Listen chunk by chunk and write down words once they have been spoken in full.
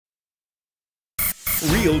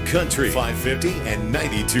Real Country 550 and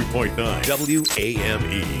 92.9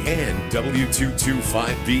 WAME and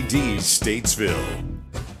W225BD Statesville.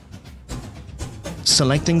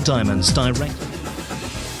 Selecting diamonds direct.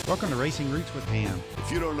 Welcome to Racing Roots with Hamm.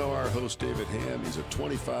 If you don't know our host, David Hamm, he's a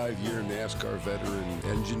 25-year NASCAR veteran,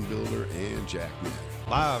 engine builder, and jackman.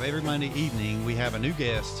 Live every Monday evening, we have a new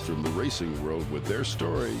guest From the racing world with their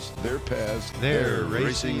stories, their paths, Their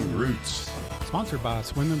racing racing roots. Sponsored by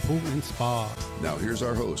Swimming Pool and Spa. Now here's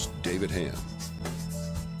our host, David Hamm.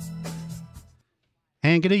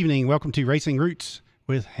 And good evening. Welcome to Racing Roots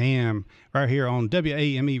with Hamm, right here on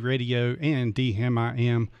WAME Radio and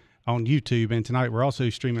DHammiam on YouTube. And tonight we're also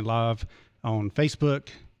streaming live on Facebook,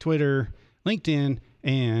 Twitter, LinkedIn,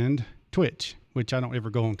 and Twitch, which I don't ever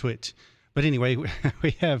go on Twitch. But anyway,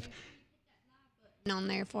 we have on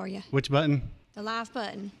there for you. Which button? The live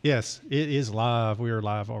button. Yes, it is live. We are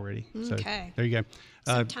live already. Okay. So there you go.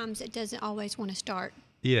 Sometimes it doesn't always want to start.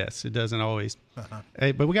 Yes, it doesn't always.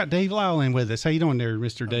 Hey, but we got Dave Lyall in with us. How you doing there,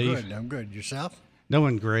 Mr. Dave? I'm good. Yourself?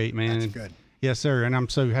 Doing great, man. That's good. Yes, sir. And I'm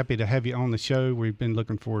so happy to have you on the show. We've been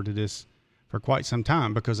looking forward to this for quite some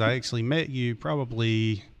time because I actually met you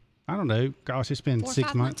probably, I don't know, gosh, it's been 4 or 6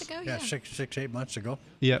 5 months. ago. Yeah, 8 months ago.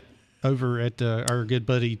 Yep. Over at our good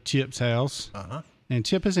buddy Chip's house. Uh-huh. And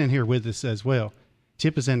Chip is in here with us as well.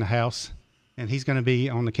 Chip is in the house, and he's going to be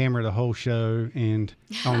on the camera the whole show and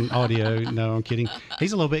on audio. No, I'm kidding.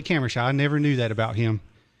 He's a little bit camera shy. I never knew that about him.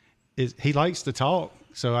 He likes to talk,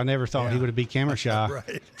 so I never thought he would be camera shy.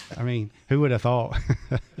 Right. I mean, who would have thought?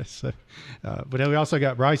 So, but we also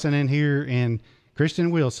got Bryson in here and Christian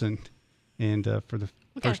Wilson, and for the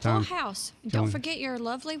We first got a time. full house. And don't forget your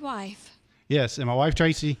lovely wife. Yes, and my wife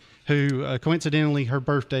Tracy, who coincidentally her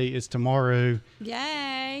birthday is tomorrow.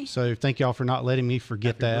 Yay. So thank y'all for not letting me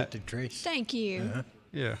forget Happy that. birthday, Trace. Thank you. Uh-huh.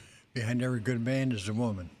 Yeah. Behind every good man is a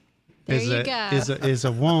woman. There you go. Is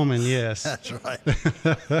a woman, yes. That's right.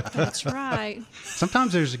 That's right.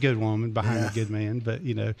 Sometimes there's a good woman behind a good man, but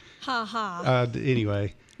you know. Ha ha.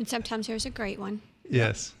 Anyway. And sometimes there's a great one.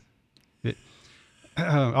 Yes.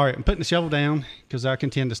 All right, I'm putting the shovel down because I can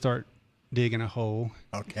tend to start digging a hole.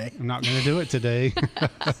 Okay. I'm not going to do it today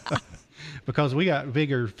because we got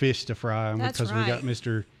bigger fish to fry and That's because we got right.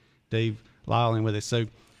 Mr. Dave Lyall in with us. So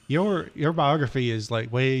your biography is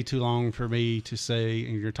like way too long for me to say,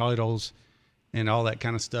 and your titles and all that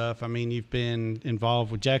kind of stuff. I mean, you've been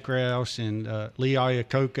involved with Jack Roush and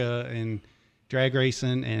Lyall and drag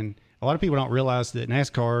racing, and a lot of people don't realize that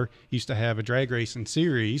NASCAR used to have a drag racing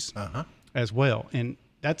series as well, and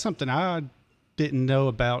that's something I didn't know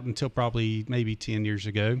about until probably maybe 10 years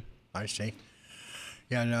ago. I see.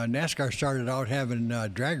 Yeah, and, NASCAR started out having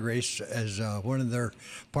drag race as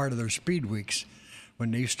part of their speed weeks.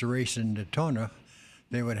 When they used to race in Daytona,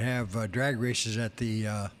 they would have drag races at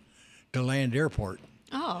the DeLand Airport.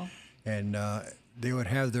 Oh. And they would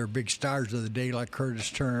have their big stars of the day like Curtis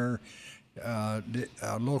Turner. A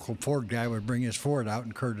local Ford guy would bring his Ford out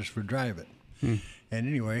and Curtis would drive it. And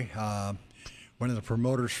anyway, one of the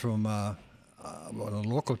promoters from one of the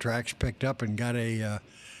local tracks picked up and got a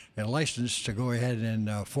license to go ahead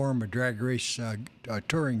and form a drag race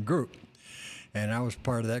touring group. And I was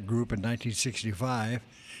part of that group in 1965,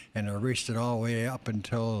 and I raced it all the way up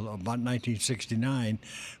until about 1969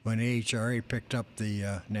 when AHRA picked up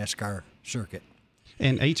the NASCAR circuit.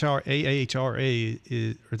 And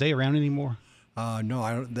AHRA, are they around anymore? No,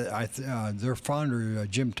 I don't. Their founder,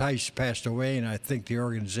 Jim Tice, passed away, and I think the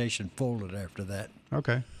organization folded after that.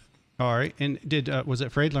 Okay. All right. And was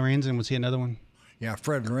it Fred Lorenzen? Was he another one? Yeah,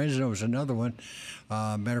 Fred Lorenzen was another one.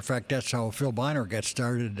 Matter of fact, that's how Phil Bonner got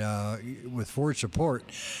started with Ford support.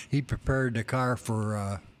 He prepared the car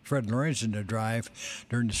for Fred Lorenzen to drive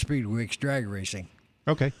during the Speed Weeks drag racing.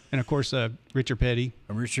 Okay. And, of course, Richard Petty.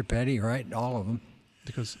 Richard Petty, right, all of them.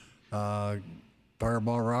 Because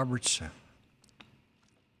Fireball Roberts.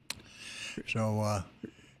 So,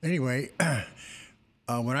 anyway,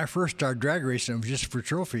 when I first started drag racing, it was just for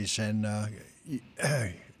trophies, and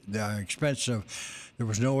the expense of, there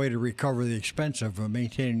was no way to recover the expense of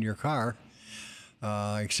maintaining your car,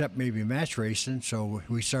 except maybe match racing. So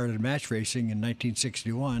we started match racing in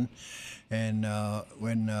 1961, and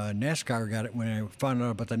when NASCAR got it, when I found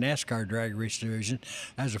out about the NASCAR drag race division,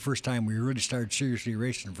 that was the first time we really started seriously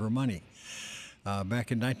racing for money.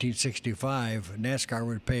 Back in 1965, NASCAR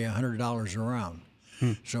would pay $100 a round.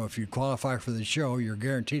 So if you qualify for the show, you're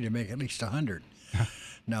guaranteed to make at least $100.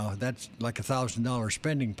 Now, that's like $1,000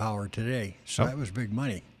 spending power today, so that was big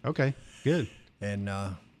money. Okay, good. And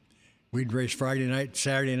we'd race Friday night,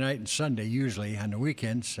 Saturday night, and Sunday usually on the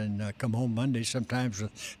weekends, and come home Monday sometimes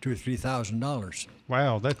with $2,000 or $3,000.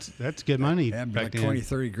 Wow, that's good money Yeah, back like then. 20,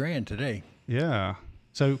 30 grand today. Yeah,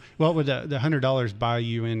 So what would the $100 buy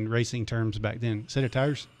you in racing terms back then? Set of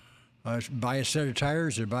tires? Buy a set of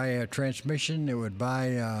tires. It'd buy a transmission. It would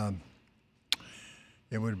buy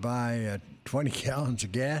 20 gallons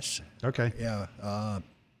of gas. Okay. Yeah.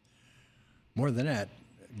 More than that.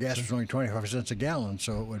 Gas was only 25 cents a gallon,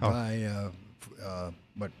 so it would buy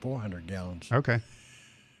 400 gallons. Okay.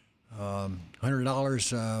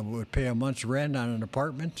 $100 would pay a month's rent on an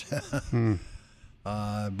apartment.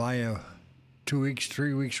 Buy a 2 weeks,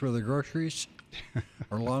 3 weeks worth of groceries,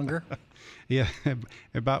 or longer. Yeah,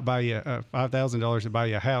 about buy you $5,000 to buy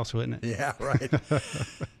you a house, wouldn't it? Yeah, right.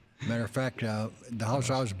 Matter of fact, the house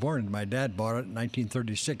I was born in, my dad bought it in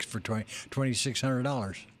 1936 for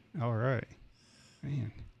 $2,600. All right,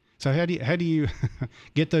 man. So how do you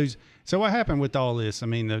get those? So what happened with all this? I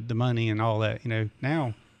mean, the money and all that. You know,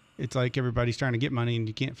 now it's like everybody's trying to get money and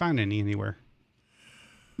you can't find any anywhere.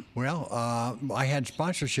 Well, I had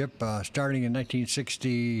sponsorship starting in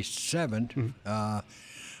 1967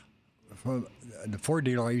 from the Ford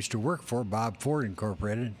dealer I used to work for, Bob Ford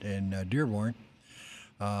Incorporated in Dearborn.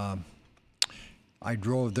 I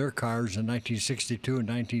drove their cars in 1962 and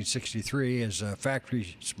 1963 as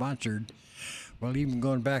factory sponsored. Well, even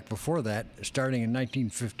going back before that, starting in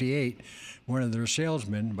 1958, one of their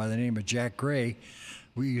salesmen by the name of Jack Gray,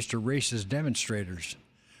 we used to race as demonstrators.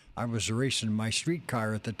 I was racing my street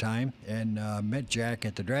car at the time and met Jack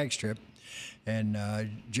at the drag strip. And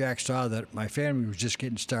Jack saw that my family was just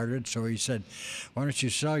getting started, so he said, "Why don't you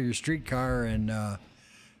sell your street car and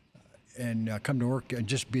come to work and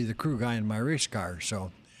just be the crew guy in my race car?"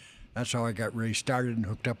 So that's how I got really started and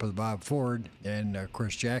hooked up with Bob Ford. And of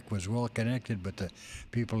course, Jack was well connected with the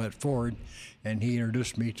people at Ford, and he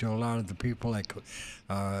introduced me to a lot of the people like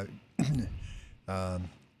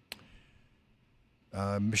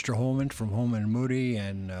Mr. Holman from Holman and Moody,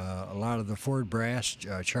 and a lot of the Ford brass,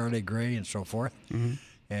 Charlie Gray, and so forth. Mm-hmm.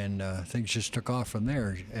 And things just took off from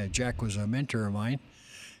there. Jack was a mentor of mine,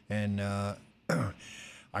 and I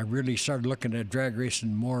really started looking at drag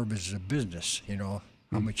racing more as a business. You know,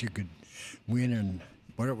 how much you could win and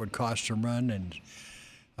what it would cost to run, and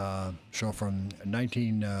so from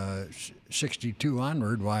 1962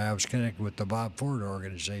 onward, why I was connected with the Bob Ford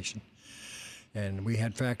organization, and we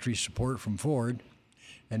had factory support from Ford.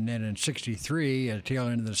 And then in '63, at the tail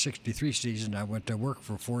end of the '63 season, I went to work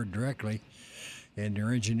for Ford directly in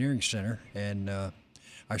their engineering center, and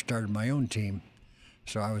I started my own team.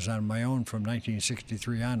 So I was on my own from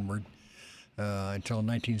 1963 onward until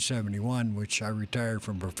 1971, which I retired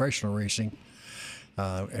from professional racing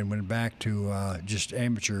and went back to just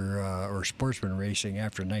amateur or sportsman racing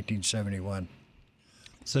after 1971.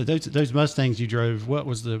 So those Mustangs you drove, what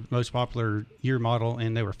was the most popular year model?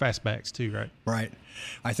 And they were fastbacks too, right? Right.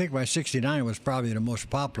 I think my '69 was probably the most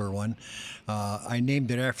popular one. I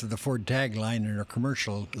named it after the Ford tagline in a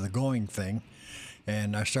commercial, the Going Thing.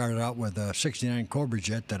 And I started out with a '69 Cobra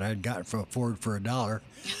Jet that I'd gotten from Ford for $1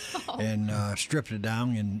 and stripped it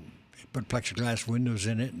down and put plexiglass windows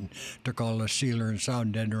in it and took all the sealer and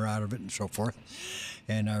sound deadener out of it and so forth.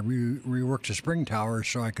 And I reworked the spring tower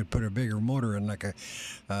so I could put a bigger motor in, like a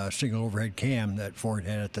single overhead cam that Ford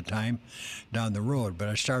had at the time, down the road. But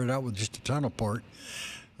I started out with just a tunnel port,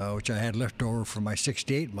 which I had left over from my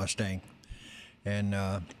 '68 Mustang. And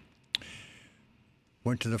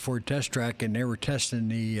went to the Ford test track, and they were testing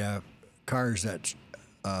the cars that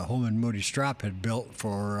Holman Moody Strop had built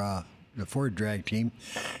for the Ford drag team.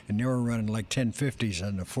 And they were running like 1050s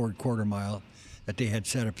on the Ford quarter mile that they had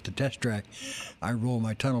set up at the test track. I rolled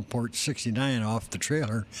my tunnel port 69 off the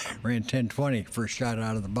trailer, ran 1020, first shot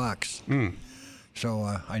out of the box.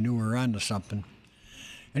 So I knew we were on to something.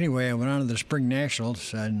 Anyway, I went on to the Spring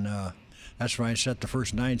Nationals, and that's when I set the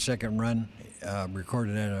first 9-second run,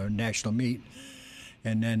 recorded at a national meet.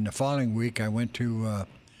 And then the following week, I went to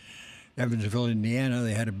Evansville, Indiana.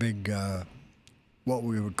 They had a big, what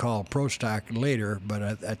we would call pro stock later, but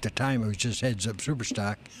at the time it was just heads up super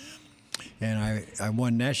stock. And I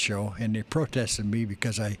won that show, and they protested me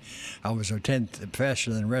because I was a tenth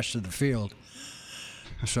faster than the rest of the field.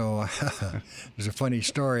 So it was a funny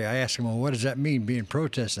story. I asked them, "Well, what does that mean, being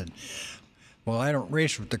protested?" "Well, I don't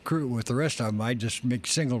race with the crew, with the rest of them. I just make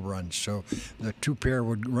single runs. So the two pair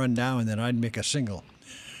would run down, and then I'd make a single."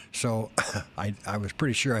 So I was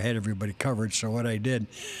pretty sure I had everybody covered. So what I did,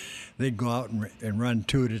 they'd go out and run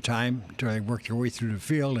two at a time until they worked their way through the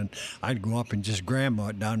field, and I'd go up and just grandma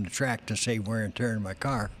it down the track to save wear and tear in my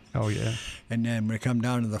car. Oh, yeah. And then when it come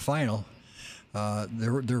down to the final,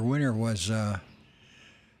 their winner was the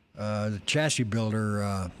chassis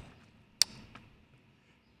builder,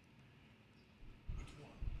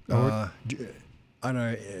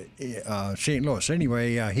 St. Louis.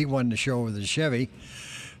 Anyway, he won the show with the Chevy,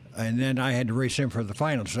 and then I had to race him for the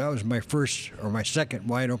final. So that was my first or my second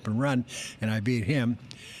wide open run, and I beat him.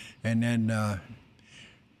 And then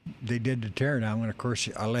they did the teardown, and of course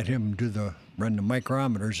I let him run the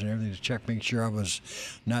micrometers and everything to check, make sure I was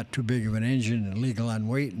not too big of an engine and legal on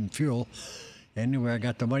weight and fuel. Anyway, I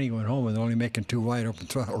got the money, went home, and only making 2 wide open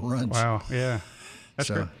throttle runs. Wow, yeah. That's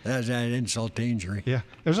so great. that's an insult to injury. Yeah,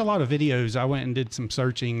 there's a lot of videos. I went and did some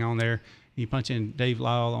searching on there. You punch in Dave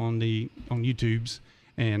Lyall on YouTube's,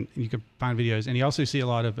 and you can find videos. And you also see a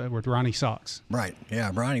lot of with Ronnie Socks. Right.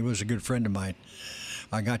 Yeah, Ronnie was a good friend of mine.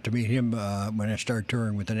 I got to meet him when I started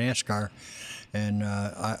touring with the NASCAR, and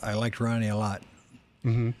I liked Ronnie a lot.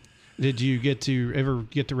 Mm-hmm. Did you ever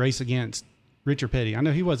get to race against Richard Petty? I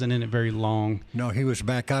know he wasn't in it very long. No, he was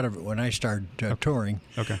back out of it when I started touring.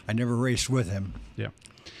 Okay. I never raced with him. Yeah.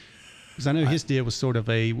 Because I know his deal was sort of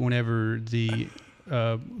whenever the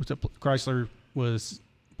Chrysler was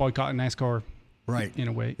boycotting NASCAR, right, in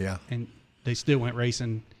a way. Yeah. And they still went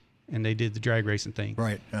racing, and they did the drag racing thing.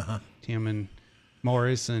 Right. Uh-huh. Tim and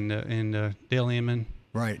Morris and Dale Inman.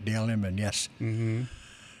 Right, Dale Inman, yes. Mm-hmm.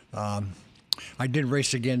 I did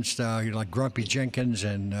race against like Grumpy Jenkins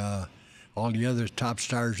and all the other top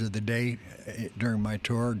stars of the day during my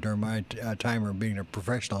tour, during my time of being a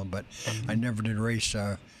professional, but I never did race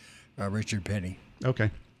Richard Petty.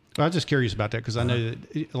 Okay. Well, I was just curious about that because I know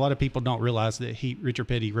that a lot of people don't realize that Richard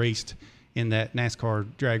Petty raced in that NASCAR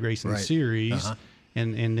drag racing series.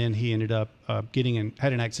 And then he ended up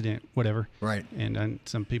had an accident, whatever. Right. And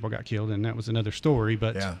some people got killed, and that was another story.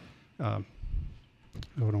 But yeah.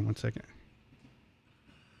 Hold on one second.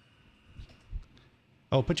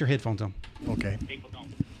 Oh, put your headphones on. Okay. People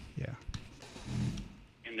don't. Yeah.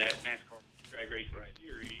 In that NASCAR drag race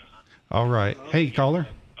series. All right. Hey, caller.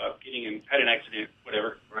 Had an accident,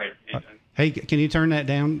 whatever. Right. Hey, can you turn that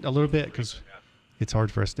down a little bit? Because it's hard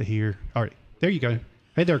for us to hear. All right. There you go.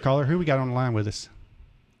 Hey there, caller. Who we got on the line with us?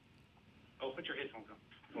 Oh, put your headphones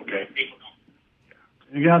on. Okay. People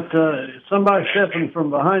don't. You got somebody stepping from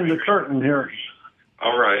behind the curtain here.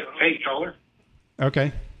 All right. Hey, caller.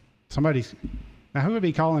 Okay. Somebody's... Now, who would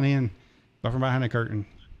be calling in from behind the curtain?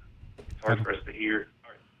 It's hard for us to hear.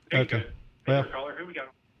 All right. Okay. Hey, well, caller, who we got?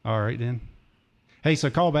 All right, then. Hey, so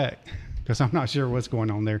call back because I'm not sure what's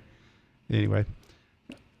going on there. Anyway,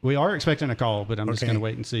 we are expecting a call, but I'm just going to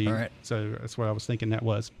wait and see. All right. So that's what I was thinking that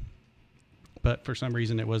was. But for some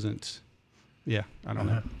reason, it wasn't. Yeah, I don't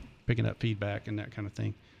know. Picking up feedback and that kind of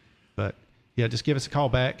thing. But yeah, just give us a call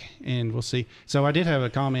back and we'll see. So I did have a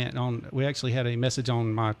comment on. We actually had a message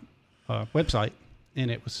on my website,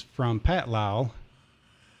 and it was from Pat Lyall,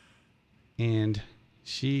 and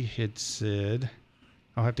she had said,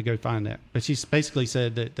 I'll have to go find that, but she basically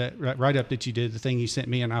said that write-up that you did, the thing you sent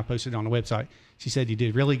me and I posted on the website, she said you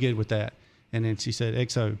did really good with that. And then she said,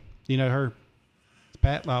 XO, you know her? It's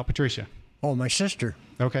Pat Lyall, Patricia. Oh, my sister.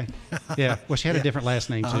 Okay. Yeah. Well, she had a different last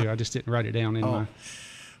name too. I just didn't write it down in my...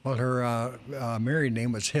 Well, her married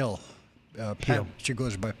name was Hill. Hill. She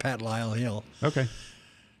goes by Pat Lyall Hill. Okay.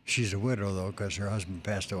 She's a widow, though, because her husband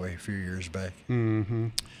passed away a few years back. Mm-hmm.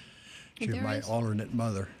 She was my alternate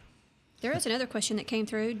mother. There is another question that came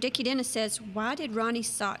through. Dickie Dennis says, why did Ronnie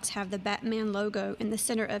Socks have the Batman logo in the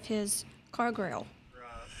center of his car grill?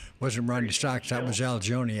 Wasn't Ronnie Socks, that was Al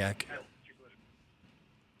Joniak.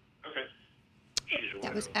 Okay.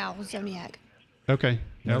 That was Al Zoniak. Okay.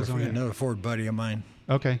 Another Ford buddy of mine.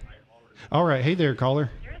 Okay. All right. Hey there, caller.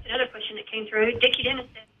 There is another question that came through. Dickie Dennis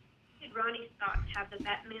says, why did Ronnie Socks have the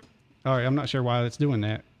Batman? All right. I'm not sure why it's doing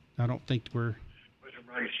that. I don't think we're... Wasn't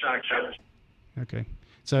Ronnie Socks. Okay.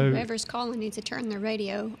 So whoever's calling needs to turn their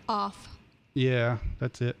radio off. Yeah,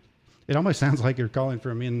 that's it. It almost sounds like you're calling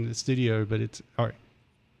from in the studio, but it's all right.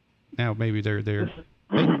 Now maybe they're there.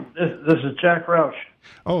 This is Jack Roush.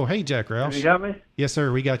 Oh, hey, Jack Roush. Have you got me? Yes,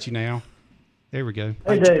 sir. We got you now. There we go.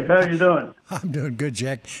 Hey, Dave. How you doing? I'm doing good,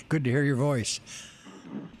 Jack. Good to hear your voice.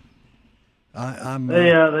 They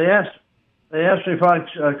asked me if I'd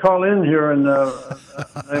call in here, and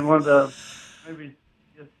they wanted to maybe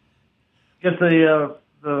get the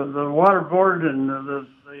water board and the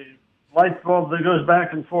light bulb that goes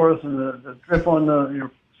back and forth and the drip on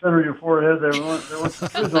your center of your forehead. They want some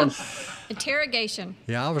shoes on. Interrogation.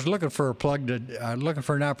 Yeah, I was looking for a plug looking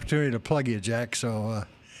for an opportunity to plug you, Jack. So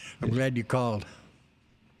I'm glad you called.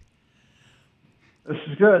 This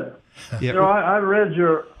is good. Yeah. You know, I read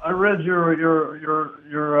your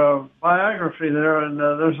biography there, and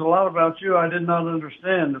there's a lot about you I did not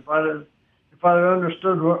understand. If I had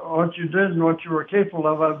understood what you did and what you were capable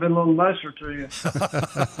of, I'd been a little nicer to you.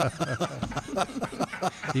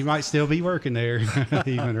 You might still be working there,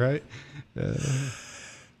 even, right? That's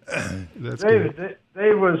Dave, good.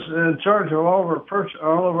 Dave was in charge of all of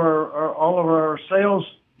our sales,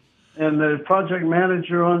 and the project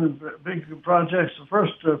manager on big projects. The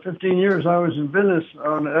first 15 years I was in business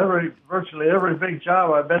on virtually every big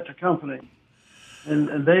job I bet the company,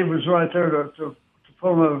 and Dave was right there to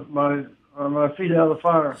pull my feet out of the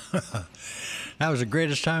fire. That was the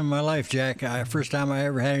greatest time of my life, Jack. First time I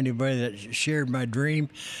ever had anybody that shared my dream,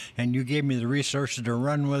 and you gave me the resources to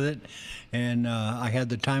run with it, and I had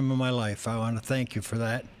the time of my life. I want to thank you for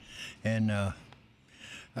that, and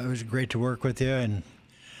it was great to work with you, and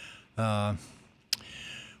the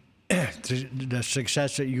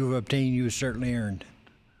success that you've obtained, you certainly earned.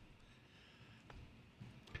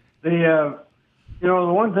 The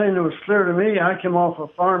one thing that was clear to me, I came off a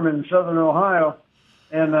farm in southern Ohio,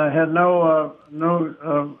 and I had no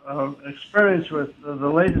experience with the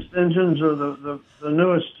latest engines or the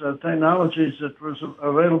newest technologies that was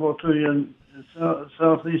available to you in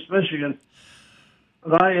southeast Michigan.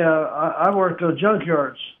 But I worked at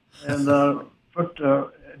junkyards and put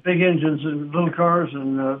big engines in little cars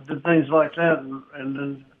and did things like that, and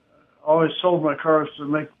then always sold my cars to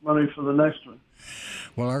make money for the next one.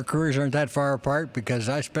 Well, our careers aren't that far apart because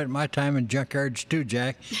I spent my time in junkyards too,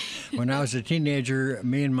 Jack. When I was a teenager,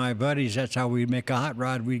 me and my buddies, that's how we'd make a hot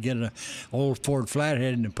rod. We'd get an old Ford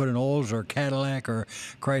Flathead and put an Olds or Cadillac or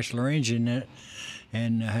Chrysler engine in it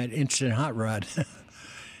and had instant hot rod.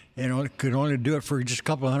 Could only do it for just a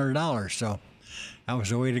couple $100, so that was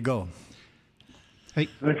the way to go. Hey.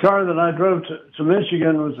 The car that I drove to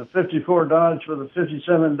Michigan was a 54 Dodge with a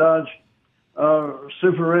 57 Dodge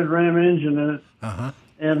Super Red Ram engine in it. Uh-huh.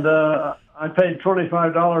 And I paid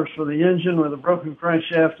 $25 for the engine with a broken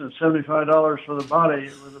crankshaft and $75 for the body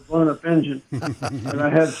with a blown-up engine. And I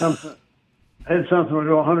had something would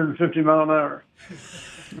go 150 mile an hour.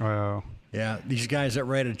 Wow. Yeah, these guys that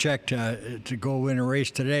write a check to go win a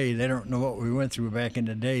race today, they don't know what we went through back in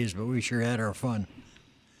the days, but we sure had our fun.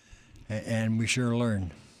 And we sure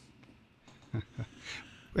learned.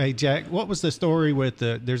 Hey, Jack, what was the story with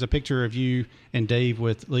there's a picture of you and Dave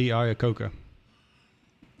with Lee Iacocca?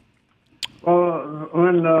 Well,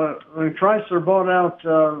 when Chrysler bought out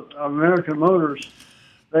American Motors,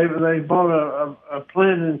 they bought a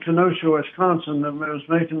plant in Kenosha, Wisconsin that was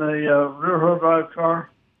making a rear-wheel drive car.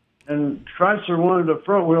 And Chrysler wanted a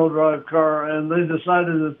front-wheel drive car, and they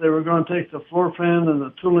decided that they were going to take the floor fan and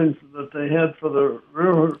the tooling that they had for the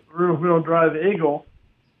rear-wheel drive Eagle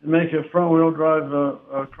and make a front-wheel drive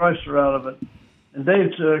Chrysler out of it. And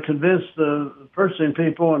Dave convinced the purchasing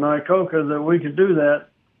people in Iacocca that we could do that.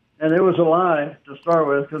 And it was a lie to start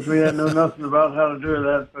with because we had known nothing about how to do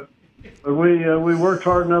that. But we worked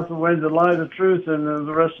hard enough to wait to lie the truth, and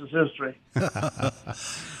the rest is history.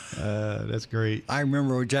 That's great. I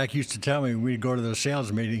remember what Jack used to tell me when we'd go to those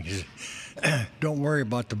sales meetings. Don't worry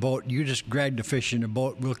about the boat. You just drag the fish in the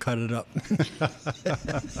boat. We'll cut it up.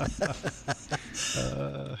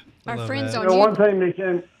 Our friends that. on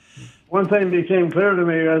One thing became clear to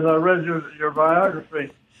me as I read your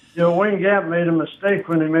biography. Wayne Gap made a mistake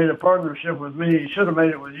when he made a partnership with me. He should have made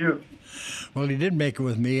it with you. Well, he did make it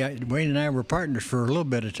with me. Wayne and I were partners for a little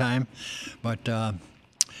bit of time, but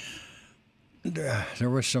there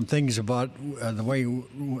were some things about the way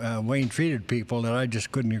Wayne treated people that I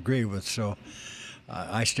just couldn't agree with, so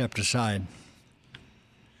I stepped aside.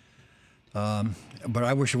 But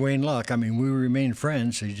I wish Wayne luck. I mean, we remain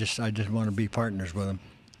friends. I just want to be partners with him.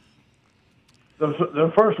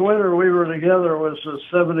 The first winter we were together was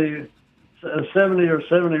 70 or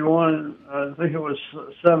 71. I think it was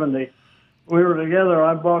 70. We were together.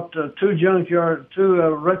 I bought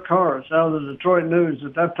two wrecked cars out of the Detroit News.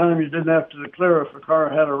 At that time, you didn't have to declare if a car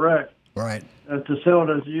had a wreck. Right. To sell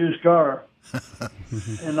it as a used car.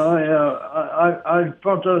 And I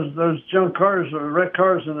bought those junk cars or wrecked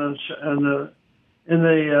cars in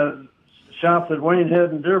the shop that Wayne had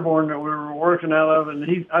in Dearborn that we were working out of,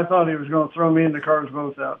 and I thought he was going to throw me and the cars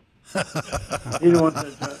both out. He didn't want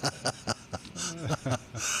that.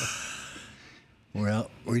 Well,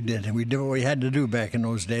 we did. We did what we had to do back in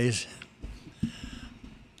those days.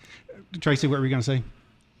 Tracy, what were you going to say?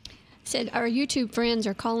 Said our YouTube friends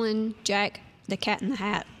are calling Jack the Cat in the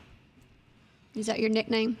Hat. Is that your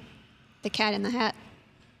nickname? The Cat in the Hat?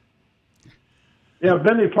 Yeah,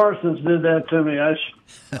 Benny Parsons did that to me.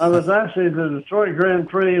 I was actually at the Detroit Grand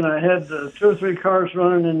Prix, and I had 2 or 3 cars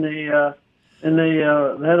running they had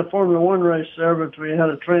a Formula One race there, but we had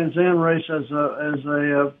a Trans Am race as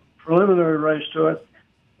a preliminary race to it.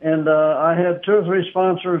 And I had 2 or 3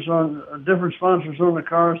 different sponsors on the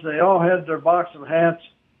cars. They all had their box of hats.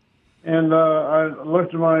 And I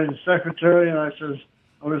looked at my secretary, and I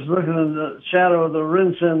was looking in the shadow of the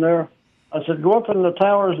rinse in there, I said, go up in the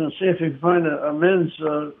towers and see if you can find a men's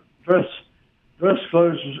dress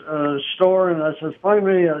clothes store. And I said, find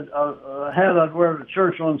me a hat I'd wear to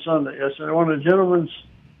church on Sunday. I said, I want a gentleman's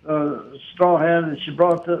straw hat. And she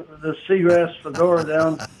brought the seagrass fedora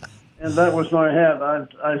down, and that was my hat. I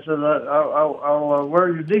said, I'll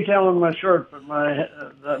wear your decal on my shirt, but my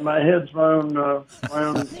head's my own.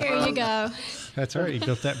 There you go. That's right. He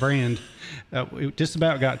built that brand. We just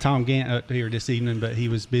about got Tom Gant up here this evening, but he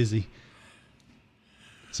was busy.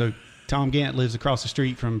 So Tom Gant lives across the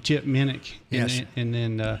street from Chip Minnick. Yes. And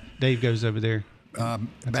then Dave goes over there.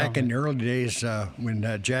 Back in the early days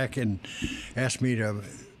when Jack asked me to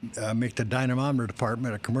make the dynamometer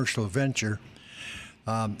department a commercial venture,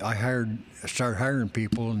 I started hiring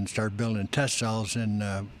people and started building test cells,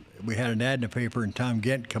 and we had an ad in the paper, and Tom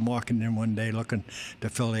Gant come walking in one day looking to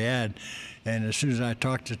fill the ad. And as soon as I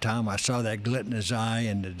talked to Tom, I saw that glit in his eye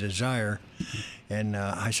and the desire. And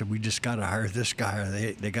I said, we just got to hire this guy, or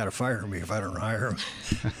they got to fire me if I don't hire him.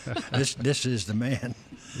 This is the man.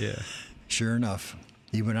 Yeah. Sure enough,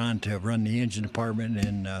 he went on to run the engine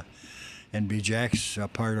department and be Jack's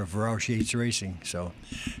part of Roush Yates Racing. So,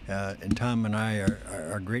 and Tom and I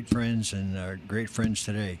are great friends, and are great friends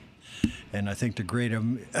today. And I think the great of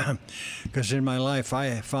them, because in my life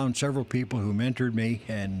I found several people who mentored me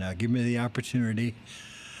and give me the opportunity.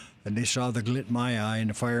 And they saw the glit in my eye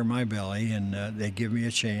and the fire in my belly, and they give me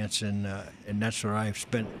a chance. And that's what I've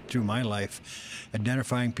spent through my life,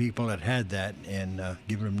 identifying people that had that and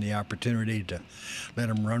giving them the opportunity to let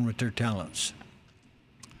them run with their talents.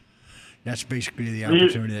 That's basically the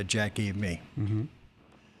opportunity that Jack gave me. Mm-hmm.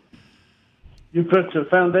 You put the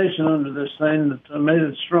foundation under this thing that made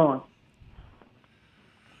it strong.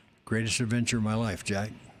 Greatest adventure of my life,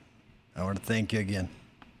 Jack. I want to thank you again.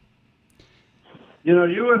 You know,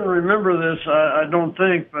 you wouldn't remember this, I don't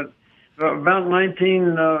think, but about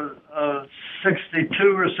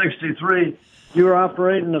 1962 or 63, you were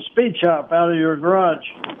operating a speed shop out of your garage.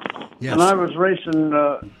 Yes. And I was racing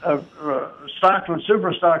Stockman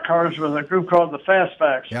super stock cars with a group called the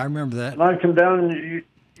Fastbacks. Yeah, I remember that. And I'd come down and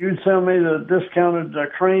you'd sell me the discounted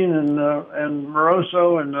crane and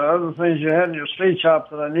Moroso and the other things you had in your speed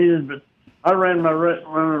shop that I needed. But I ran my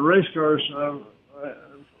race cars,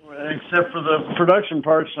 except for the production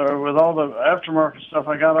parts, with all the aftermarket stuff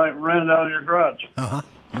I got, I ran it out of your garage. Uh-huh.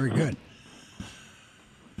 Very good.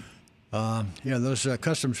 Those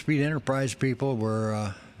Custom Speed Enterprise people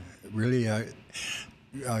were really a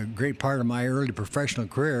great part of my early professional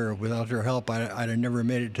career. Without their help, I'd have never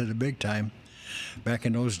made it to the big time. Back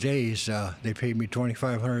in those days, they paid me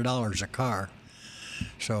 $2,500 a car.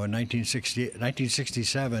 So in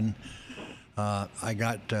 1967, I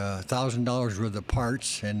got $1,000 worth of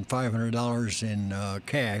parts and $500 in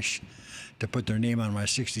cash to put their name on my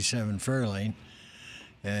 '67 Fairlane.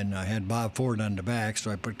 And I had Bob Ford on the back,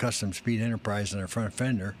 so I put Custom Speed Enterprise on the front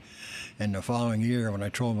fender. And the following year, when I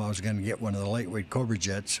told them I was going to get one of the lightweight Cobra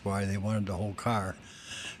Jets, why they wanted the whole car.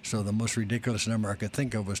 So the most ridiculous number I could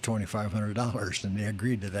think of was $2,500, and they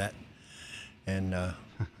agreed to that. And then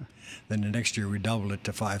the next year we doubled it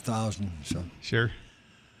to $5,000. So Sure.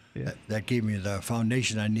 Yeah. That gave me the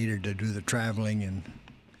foundation I needed to do the traveling and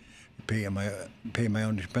pay my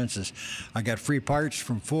own expenses. I got free parts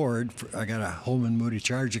from Ford. I got a Holman Moody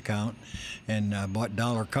charge account and bought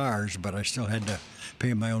dollar cars, but I still had to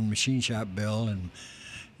pay my own machine shop bill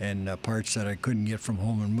and parts that I couldn't get from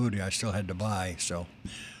Holman Moody I still had to buy. So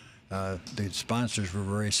the sponsors were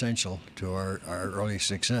very essential to our early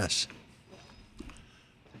success.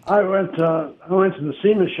 I went to the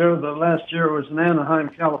SEMA show the last year. It was in Anaheim,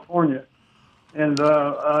 California, and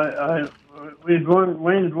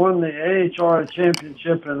Wayne had won the AHRA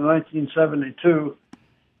championship in 1972,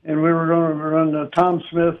 and we were going to run the Tom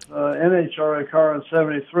Smith NHRA car in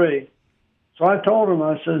 '73. So I told him,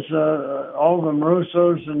 I says, all the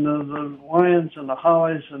Morosos and the Wyans and the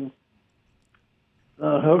Hollies and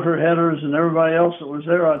the Hooker Headers and everybody else that was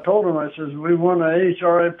there, I told him, I says, we won the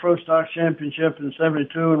AHRA Pro Stock Championship in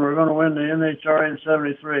 '72, and we're going to win the NHRA in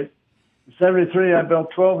 '73. In '73, I built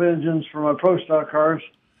 12 engines for my Pro Stock cars.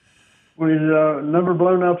 We'd never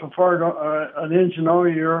blown up apart an engine all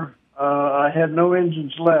year. I had no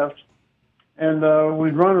engines left. And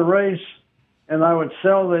we'd run a race, and I would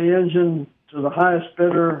sell the engine to the highest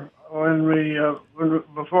bidder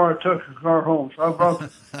before I took the car home. So I brought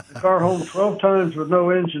the car home 12 times with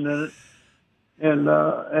no engine in it. And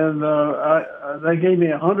they gave me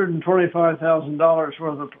 $125,000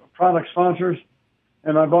 worth of product sponsors,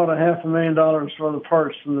 and I bought $500,000 worth of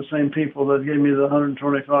parts from the same people that gave me the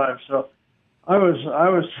 $125,000. So I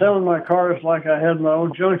was selling my cars like I had my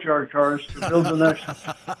own junkyard cars to build the next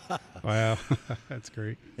one. Wow, that's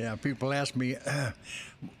great. Yeah, people ask me,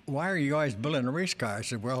 why are you always building a race car? I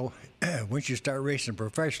said, well, once you start racing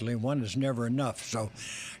professionally, one is never enough. So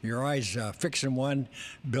you're always fixing one,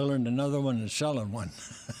 building another one, and selling one.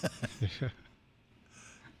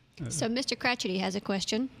 So Mr. Cratchity has a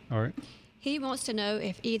question. All right. He wants to know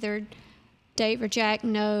if either Dave or Jack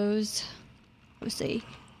knows, let's see,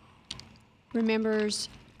 remembers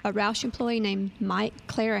a Roush employee named Mike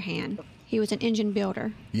Clarahan. He was an engine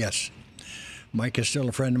builder. Yes. Mike is still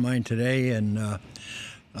a friend of mine today, and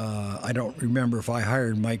I don't remember if I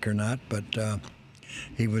hired Mike or not, but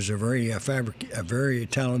he was a very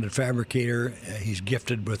talented fabricator. He's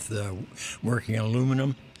gifted with working in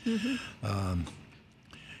aluminum. Mm-hmm.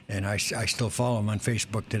 And I still follow him on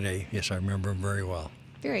Facebook today. Yes, I remember him very well.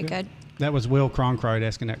 Very good. That was Will Cronkright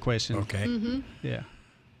asking that question. Okay. Mm-hmm. Yeah.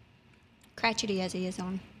 Cratchity as he is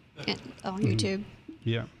on YouTube.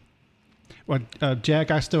 Yeah. Well,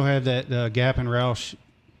 Jack, I still have that Gap and Roush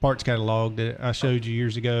parts catalog that I showed you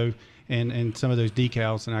years ago, and some of those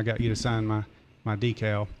decals, and I got you to sign my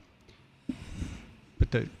decal.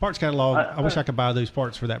 But the parts catalog, I wish I could buy those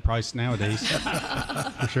parts for that price nowadays.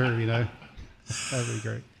 For sure, you know. That would be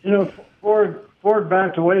great. You know, Ford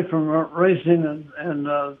backed away from racing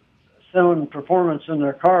and selling performance in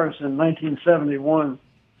their cars in 1971.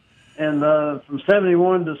 And from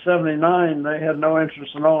 71 to 79, they had no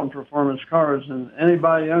interest at all in performance cars. And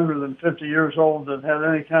anybody younger than 50 years old that had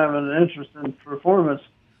any kind of an interest in performance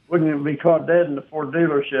wouldn't even be caught dead in the Ford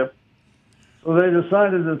dealership. So they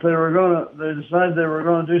decided that they were going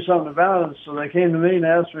to do something about it. So they came to me and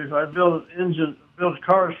asked me if I'd build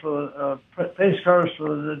cars for the pace cars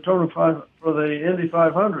for the Indy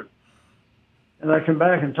 500. And I come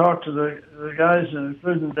back and talk to the guys,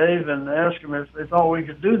 including Dave, and ask them if they thought we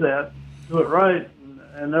could do that, do it right.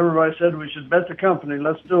 And everybody said we should bet the company.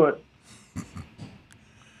 Let's do it.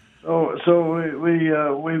 So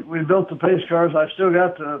we built the pace cars. I still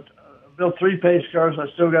got built 3 pace cars. I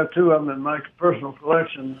still got 2 of them in my personal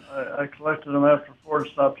collection. I collected them after Ford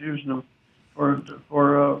stopped using them for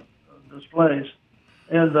displays.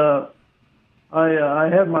 And I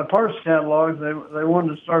had my parts catalog. They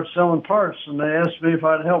wanted to start selling parts, and they asked me if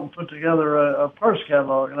I'd help them put together a parts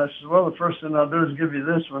catalog. And I said, well, the first thing I'll do is give you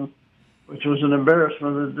this one, which was an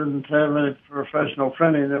embarrassment. It didn't have any professional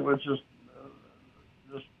printing. It was just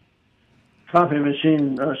copy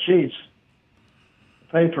machine sheets,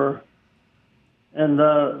 paper. And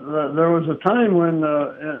there was a time when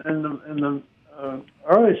in the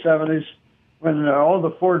early 70s, when all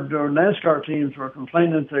the Ford NASCAR teams were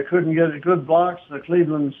complaining that they couldn't get good blocks. The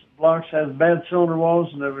Cleveland's blocks had bad cylinder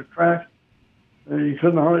walls and they would crack. You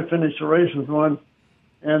couldn't hardly finish the race with one.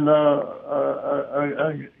 And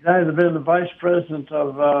a guy that had been the vice president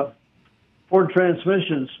of Ford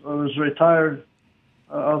Transmissions was retired.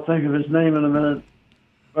 I'll think of his name in a minute.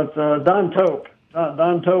 But Don Tope.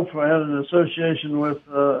 Don Tope had an association with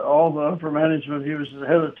all the upper management. He was the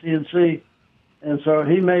head of TNC. And so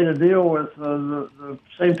he made a deal with the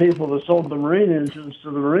same people that sold the marine engines to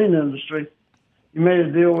the marine industry. He made a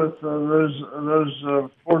deal with those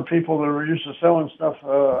Ford people that were used to selling stuff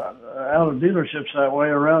out of dealerships that way,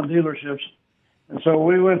 around dealerships. And so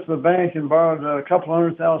we went to the bank and borrowed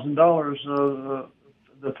 $200,000.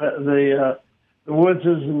 The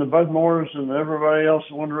Woodses and the Budmores and everybody else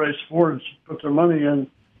that wanted to race Fords put their money in,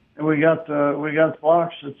 and we got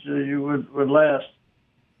blocks that you would last.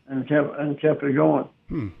 And kept it going.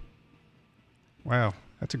 Wow,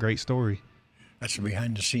 that's a great story. That's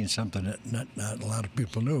behind the scenes, something that not a lot of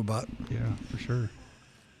people knew about. Yeah, for sure.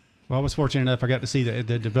 Well, I was fortunate enough I got to see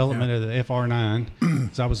the development of the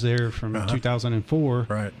FR9. So I was there from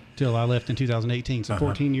 2004 till I left in 2018. So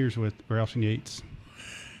 14 years with Roush and Yates.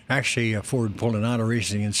 Actually, Ford pulling out of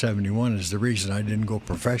racing in '71 is the reason I didn't go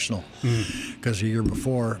professional. Because the year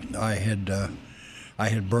before, I had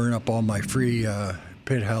burned up all my free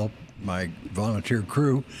pit help, my volunteer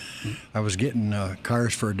crew. I was getting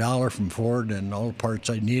cars for $1 from Ford and all the parts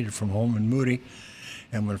I needed from home in Moody.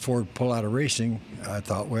 And when Ford pulled out of racing, I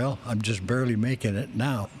thought, well, I'm just barely making it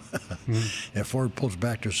now. If Ford pulls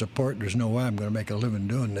back their support, there's no way I'm going to make a living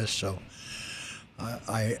doing this. So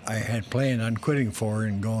I had planned on quitting Ford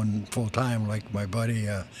and going full time like my buddy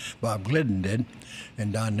Bob Glidden did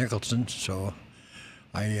and Don Nicholson. So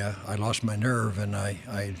I lost my nerve, and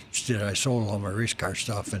I sold all my race car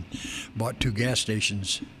stuff and bought 2 gas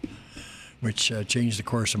stations, which changed the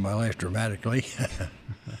course of my life dramatically.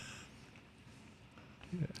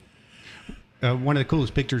 One of the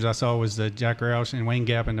coolest pictures I saw was the Jack Roush and Wayne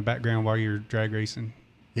Gap in the background while you're drag racing.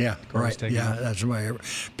 Yeah, right. Yeah, that's my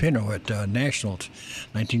Pinot at Nationals,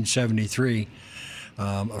 1973.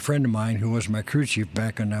 A friend of mine who was my crew chief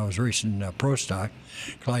back when I was racing Pro Stock,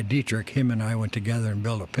 Clyde Dietrich, him and I went together and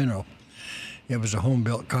built a Pinot. It was a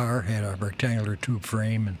home-built car, had a rectangular tube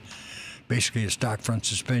frame and basically a stock front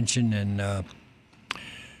suspension, and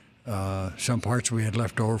some parts we had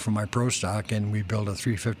left over from my Pro Stock, and we built a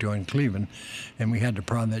 351 in Cleveland, and we had the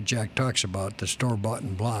problem that Jack talks about, the store-bought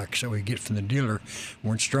in blocks that we get from the dealer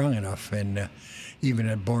weren't strong enough, and even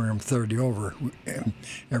at Bornholm 30 over,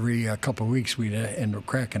 every couple of weeks we'd end up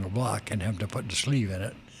cracking a block and have to put the sleeve in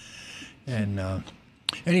it. And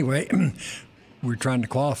anyway, we were trying to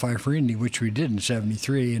qualify for Indy, which we did in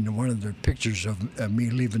 '73, and one of the pictures of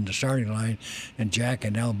me leaving the starting line, and Jack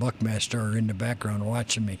and Al Buckmaster are in the background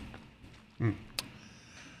watching me.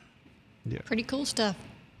 Yeah. Pretty cool stuff.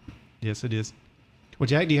 Yes, it is. Well,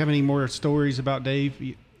 Jack, do you have any more stories about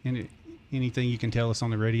Dave? Anything you can tell us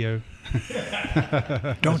on the radio?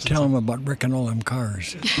 Don't tell him about wrecking all them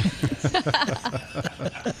cars.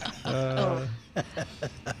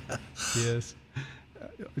 Yes.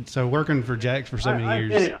 So working for Jack for so many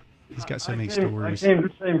years, he's got so many stories. I came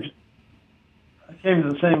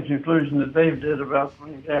to the same conclusion that Dave did about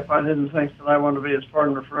Swing Gap. I didn't think that I wanted to be his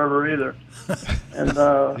partner forever either. And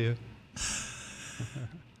yeah.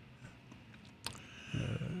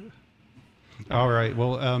 All right.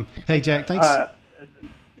 Well, hey, Jack, thanks.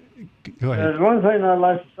 Go ahead. There's one thing I'd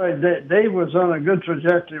like to say. Dave was on a good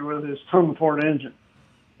trajectory with his Tumaport engine.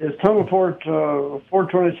 His Tumaport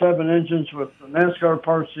 427 engines with the NASCAR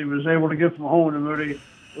parts he was able to get from Holman and Moody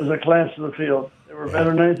was a class of the field. They were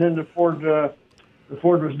better than anything the Ford was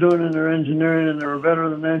doing in their engineering, and they were better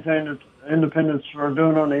than anything that independents were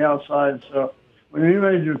doing on the outside. So when he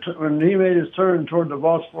made his turn toward the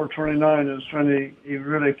Boss 429, it was when he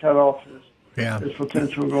really cut off his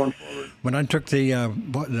potential going forward. When I took the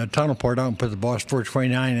tunnel port out and put the Boss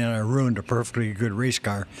 429 in, I ruined a perfectly good race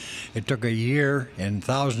car. It took a year and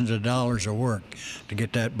thousands of dollars of work to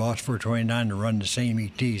get that Boss 429 to run the same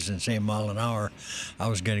ETs and same mile an hour I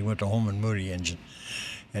was getting with the Holman Moody engine.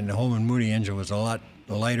 And the Holman Moody engine was a lot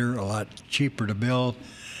lighter, a lot cheaper to build,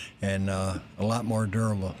 and a lot more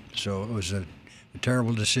durable. So it was a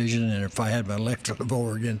terrible decision, and if I had my life to live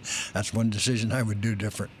over again, that's one decision I would do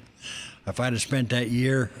different. If I'd have spent that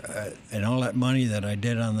year and all that money that I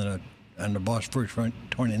did on the Boss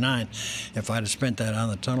 429, if I'd have spent that on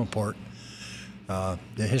the tunnel port, the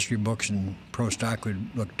history books and Pro Stock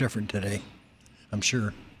would look different today, I'm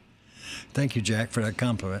sure. Thank you, Jack, for that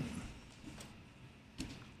compliment.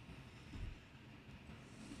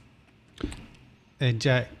 And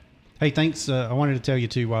Jack, hey, thanks. I wanted to tell you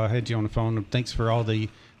too while I had you on the phone. Thanks for all the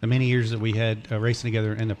many years that we had racing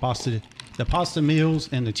together, and the pasta meals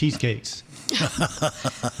and the cheesecakes.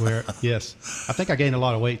 Yes, I think I gained a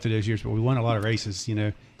lot of weight through those years, but we won a lot of races. You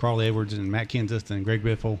know, Carl Edwards and Matt Kenseth and Greg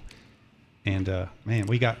Biffle, and man,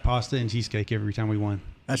 we got pasta and cheesecake every time we won.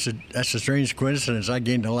 That's a strange coincidence. I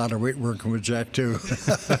gained a lot of weight working with Jack too.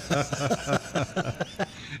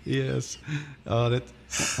 Yes, that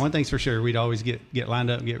one thing's for sure. We'd always get lined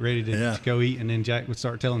up and get ready to go eat, and then Jack would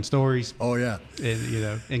start telling stories. Oh yeah,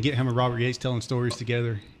 and get him and Robert Yates telling stories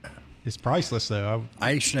together. It's priceless, though. I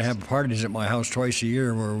used to have parties at my house twice a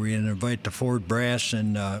year where we'd invite the Ford brass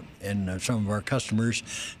and some of our customers,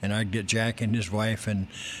 and I'd get Jack and his wife and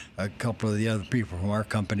a couple of the other people from our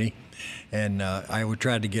company, and I would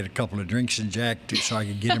try to get a couple of drinks in Jack so I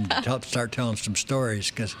could get him to start telling some stories,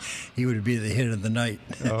 because he would be the hit of the night.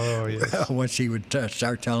 Oh, yes. Once he would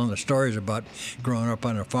start telling the stories about growing up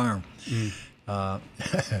on a farm.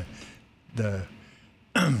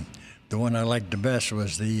 The one I liked the best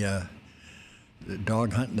was the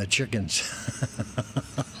dog hunting the chickens.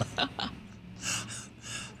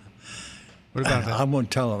 What about that? I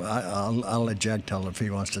won't tell him. I'll let Jack tell it if he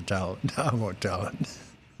wants to tell it. I won't tell it.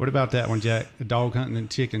 What about that one, Jack? The dog hunting and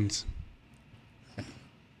chickens.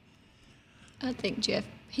 I think Jeff,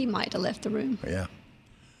 he might have left the room. Yeah.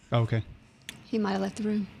 Okay. He might have left the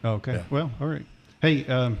room. Okay. Yeah. Well, all right. Hey,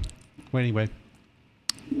 well, anyway.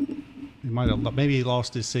 He might have maybe he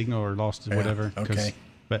lost his signal or lost his whatever. Okay.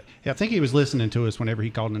 But yeah, I think he was listening to us whenever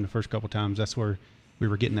he called in the first couple of times. That's where we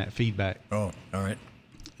were getting that feedback. Oh, all right.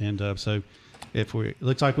 And so it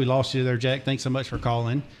looks like we lost you there, Jack. Thanks so much for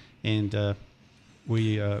calling. And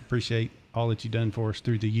we appreciate all that you've done for us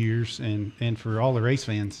through the years, and for all the race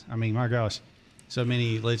fans. I mean, my gosh, so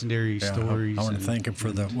many legendary stories. I want to thank him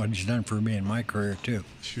for what he's done for me in my career, too.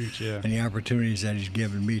 Shoot, yeah. And the opportunities that he's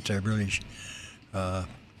given me to really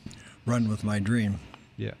run with my dream.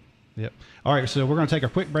 Yeah. Yep. All right, so we're going to take a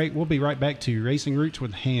quick break. We'll be right back to Racing Roots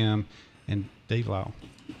with Hamm and Dave Lyall.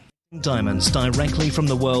 Diamonds directly from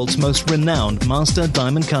the world's most renowned master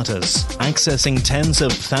diamond cutters, accessing tens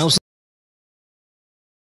of thousands.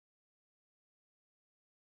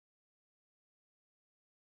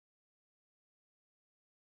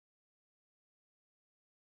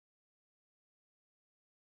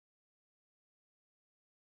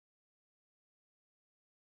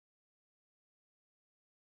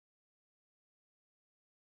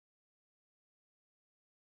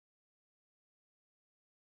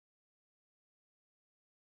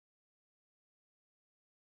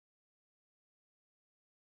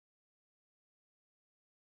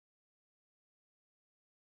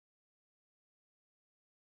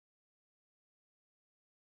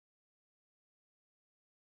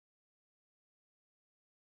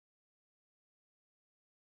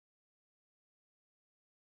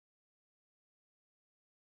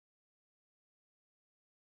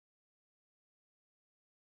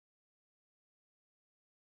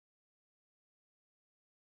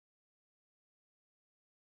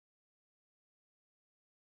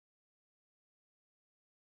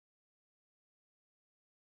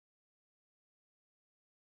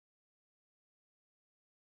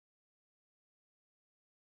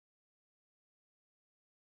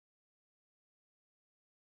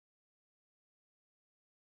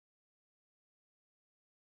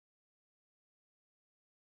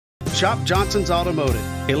 Shop Johnson's Automotive,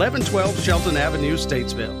 1112 Shelton Avenue,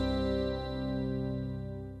 Statesville.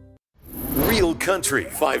 Real Country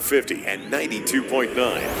 550 and 92.9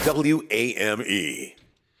 WAME.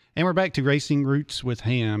 And we're back to Racing Roots with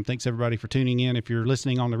Hamm. Thanks, everybody, for tuning in. If you're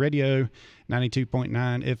listening on the radio, 92.9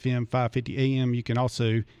 FM, 550 AM, you can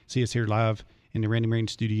also see us here live in the Randy Marine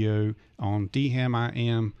studio on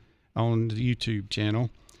DHammiam on the YouTube channel.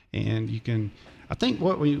 And you can, I think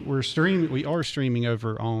what we are streaming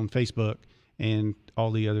over on Facebook and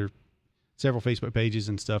all the other several Facebook pages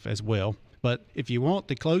and stuff as well. But if you want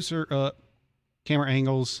the closer up camera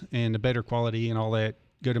angles and the better quality and all that,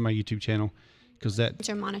 go to my YouTube channel. Because that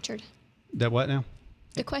are monitored. That what now?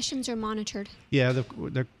 The questions are monitored. Yeah,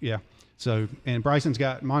 yeah. So, and Bryson's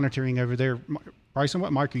got monitoring over there. Bryson,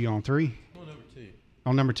 what mic are you on? 3? On number 2.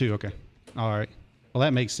 On number 2, okay. All right. Well,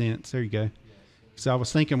 that makes sense. There you go. So I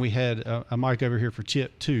was thinking we had a mic over here for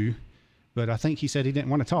Chip too, but I think he said he didn't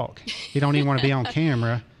want to talk. He don't even want to be on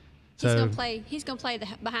camera. So He's gonna play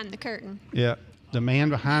behind the curtain. Yeah. The man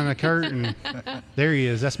behind the curtain. There he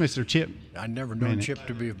is. That's Mr. Chip. I never known Chip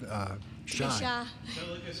to be shy.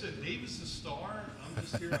 So like I said, Dave is the star. I'm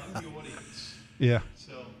just here. I'm the audience. Yeah.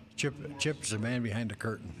 So Chip's the man behind the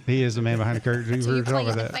curtain. He is the man behind the curtain. So you're playing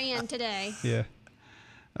the that. fan today. Yeah.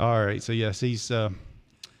 All right. So yes, he's yeah.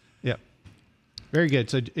 Very good.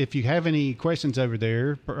 So if you have any questions over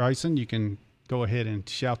there, Bryson, you can go ahead and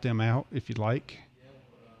shout them out if you'd like.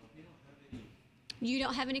 You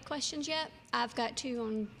don't have any questions yet? I've got 2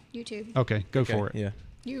 on YouTube. Okay, go for it. Yeah.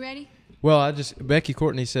 You ready? Well, Becky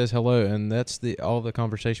Courtney says hello, and that's all the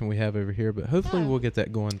conversation we have over here. But hopefully, we'll get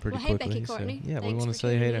that going pretty quickly. Hey, Becky Courtney. So, yeah, we Thanks want to for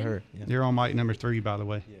say hey tuning to in. her. Yeah. You're on mic number 3, by the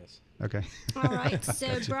way. Yes. Okay. All right.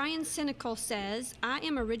 So Brian Cynical says, I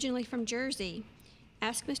am originally from Jersey.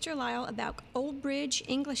 Ask Mr. Lyall about Old Bridge,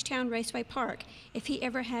 Englishtown Raceway Park, if he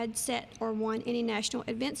ever had set or won any national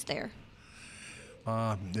events there.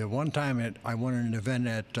 The one time I won an event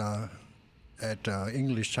at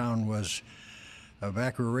Englishtown was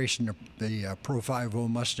back we were racing the Pro 5.0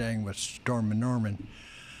 Mustang with Storm and Norman.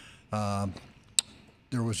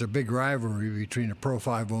 There was a big rivalry between the Pro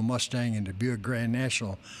 5.0 Mustang and the Buick Grand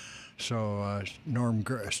National. So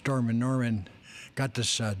Storm and Norman got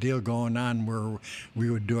this deal going on where we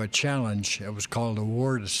would do a challenge. It was called a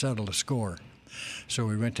war to settle the score. So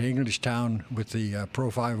we went to Englishtown with the Pro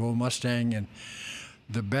 5.0 Mustang, and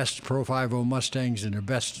the best Pro 5.0 Mustangs and the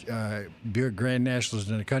best Buick Grand Nationals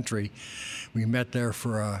in the country. We met there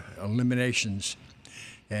for eliminations,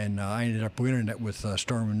 and I ended up winning it with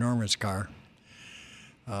Storm and Norman's car.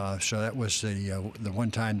 So that was the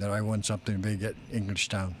one time that I won something big at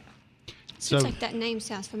Englishtown. Seems like that name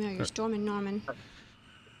sounds familiar, Storm and Norman.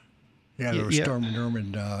 Yeah, there was Storm and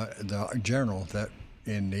Norman, the general that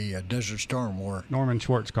in the Desert Storm War. Norman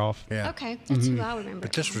Schwarzkopf. Yeah. Okay, that's who I remember.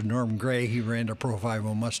 But this was Norman Gray. He ran the Pro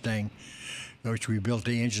 5.0 Mustang, which we built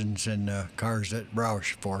the engines and cars at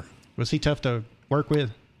Roush for. Was he tough to work with?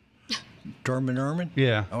 Storm and Norman?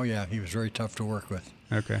 Yeah. Oh, yeah, he was very tough to work with.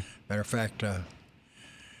 Okay. Matter of fact,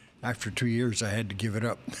 after 2 years, I had to give it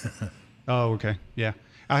up. Oh, okay. Yeah.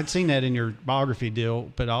 I had seen that in your biography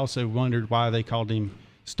deal, but I also wondered why they called him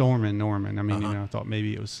Storm and Norman. I mean, I thought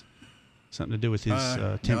maybe it was something to do with his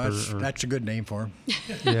temper. No, that's a good name for him.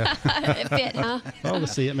 Yeah. It fit, huh? Well, to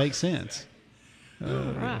see, it makes sense.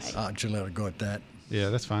 Right. I'll just let it go at that. Yeah,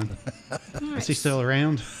 that's fine. Is he still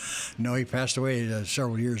around? No, he passed away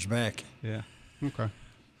several years back. Yeah. Okay.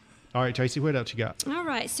 All right, Tracy, what else you got? All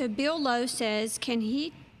right. So Bill Lowe says, can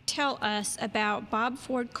he tell us about Bob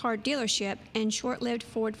Ford car dealership and short-lived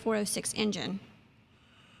Ford 406 engine?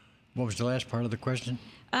 What was the last part of the question?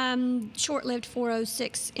 Short-lived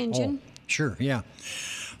 406 engine. Oh, sure, yeah.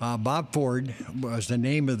 Bob Ford was the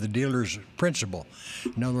name of the dealer's principal.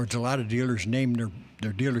 In other words, a lot of dealers named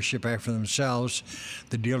their dealership after themselves.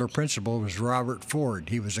 The dealer principal was Robert Ford.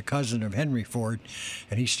 He was a cousin of Henry Ford,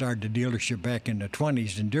 and he started the dealership back in the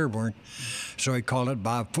 20s in Dearborn, so he called it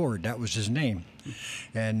Bob Ford. That was his name.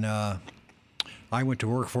 And I went to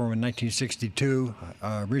work for him in 1962.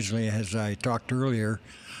 Originally, as I talked earlier,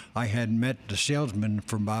 I had met the salesman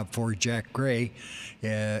from Bob Ford, Jack Gray,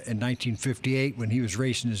 in 1958 when he was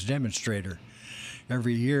racing his demonstrator.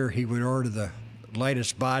 Every year he would order the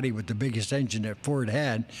lightest body with the biggest engine that Ford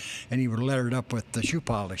had, and he would letter it up with the shoe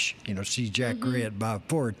polish, see Jack Gray at Bob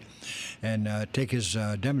Ford, and take his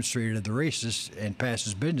demonstrator to the races and pass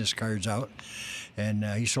his business cards out. And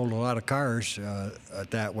he sold a lot of cars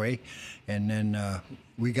that way. And then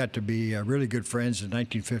we got to be really good friends in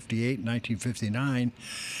 1958 and 1959.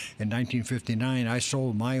 In 1959, I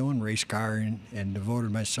sold my own race car and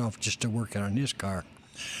devoted myself just to working on his car.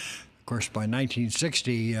 Of course, by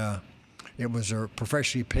 1960, it was a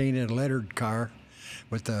professionally painted lettered car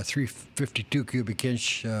with a 352 cubic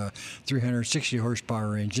inch, 360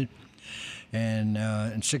 horsepower engine. And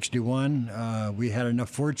in 61, we had enough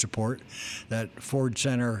Ford support that Ford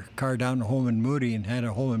sent our car down to Holman Moody and had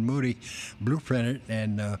a Holman Moody blueprint it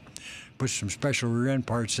and put some special rear end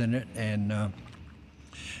parts in it. And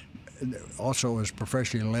also it was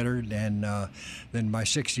professionally lettered. And then by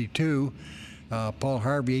 62, Paul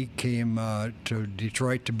Harvey came to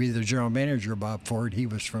Detroit to be the general manager of Bob Ford. He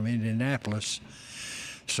was from Indianapolis.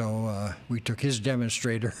 So we took his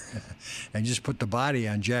demonstrator and just put the body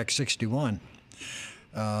on Jack 61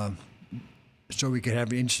 so we could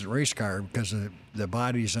have an instant race car, because the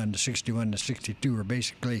bodies on the 61 and the 62 were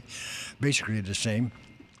basically the same.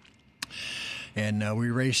 And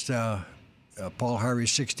we raced Paul Harvey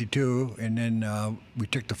 62, and then we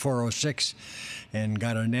took the 406 and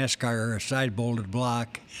got a NASCAR side bolted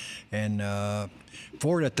block. And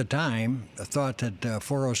Ford at the time thought that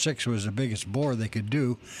 406 was the biggest bore they could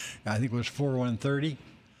do. I think it was 4-130,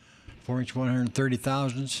 4-inch 130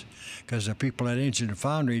 thousandths, because the people at Engine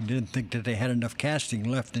Foundry didn't think that they had enough casting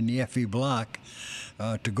left in the FE block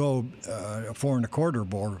to go a 4 1/4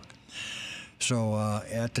 bore. So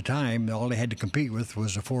at the time, all they had to compete with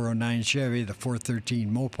was a 409 Chevy, the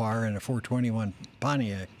 413 Mopar, and a 421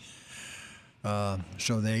 Pontiac.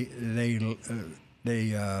 So they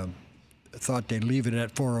thought they'd leave it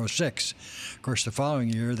at 406. Of course, the following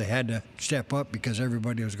year they had to step up because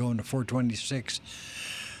everybody was going to 426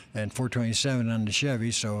 and 427 on the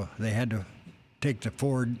Chevy, so they had to take the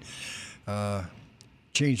Ford,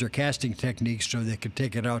 change their casting techniques so they could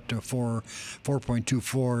take it out to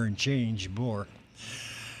 4.24 and change bore.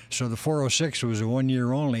 So the 406 was a 1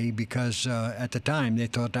 year only because at the time they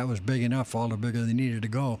thought that was big enough, all the bigger they needed to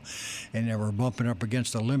go, and they were bumping up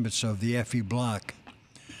against the limits of the FE block.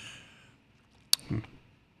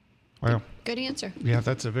 Wow. Good answer. Yeah,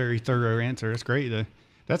 that's a very thorough answer. That's great.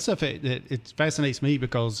 That stuff it fascinates me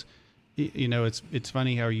because, it's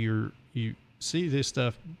funny how you see this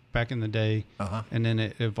stuff back in the day, and then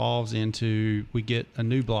it evolves into, we get a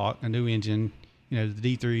new block, a new engine,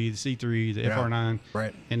 the D3, the C3, the FR9,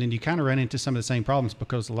 right? And then you kind of run into some of the same problems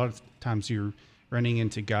because a lot of times you're running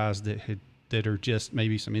into guys that are just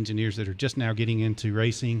maybe some engineers that are just now getting into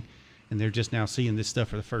racing, and they're just now seeing this stuff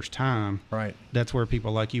for the first time. Right. That's where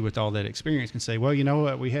people like you with all that experience can say, well, you know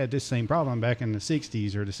what, we had this same problem back in the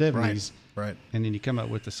 60s or the 70s. Right. And then you come up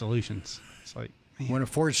with the solutions. It's like, man. One of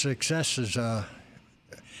Ford's success is,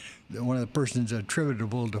 one of the persons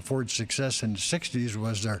attributable to Ford's success in the 60s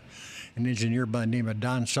was an engineer by the name of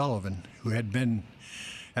Don Sullivan, who had been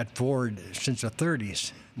at Ford since the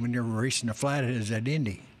 30s when they were racing the flatheads at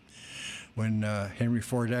Indy, when Henry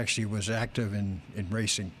Ford actually was active in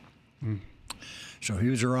racing. So he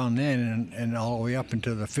was around then and all the way up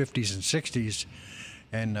into the 50s and 60s,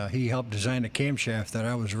 and he helped design a camshaft that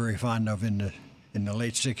I was very fond of in the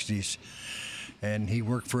late 60s. And he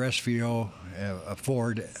worked for SVO,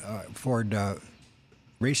 Ford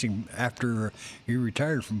Racing after he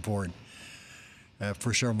retired from Ford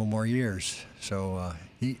for several more years. So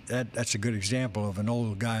that's a good example of an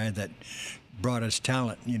old guy that brought us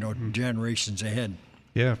talent, generations ahead.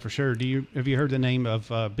 Yeah, for sure. Have you heard the name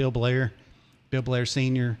of Bill Blair? Bill Blair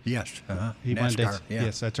Sr.? Yes. He NASCAR, won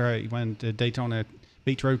yes, that's right. He won Daytona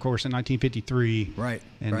Beach Road Course in 1953. Right.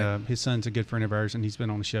 And right. his son's a good friend of ours, and he's been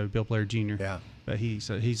on the show, Bill Blair Jr. Yeah. But he's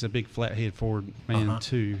a big flathead Ford man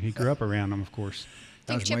too. He grew up around them, of course.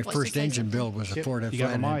 That was my first engine build was a Ford You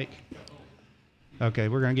got flathead. the mic? Okay,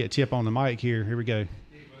 we're gonna get Chip on the mic here. Here we go.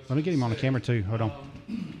 Let me get him on the camera too. Hold on.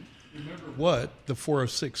 Remember what the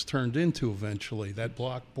 406 turned into eventually? That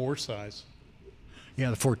block bore size. Yeah,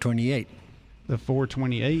 the 428. The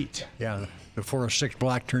 428. Yeah, the 406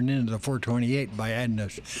 block turned into the 428 by adding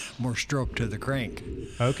more stroke to the crank.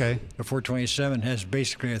 Okay. The 427 has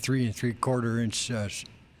basically a 3 3/4 inch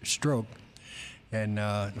stroke, and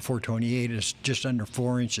the 428 is just under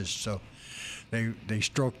 4 inches. So they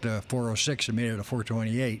stroked the 406 and made it a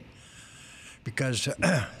 428 because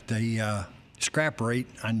the scrap rate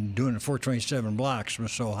on doing the 427 blocks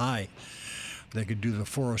was so high. They could do the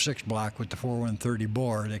 406 block with the 4130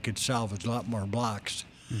 bore. They could salvage a lot more blocks.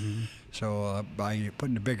 Mm-hmm. So by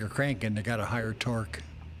putting a bigger crank in, they got a higher torque,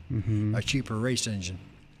 a cheaper race engine.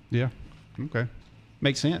 Yeah. Okay.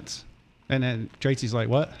 Makes sense. And then Tracy's like,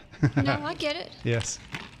 what? No, I get it. Yes.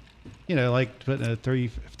 You know, like putting a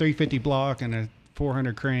 350 block and a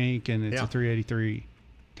 400 crank, and it's a 383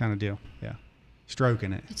 kind of deal. Yeah.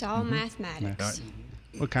 Stroking it. It's all mathematics.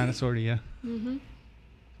 What kind of sort of, yeah. Mm-hmm.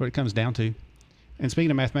 What it comes down to. And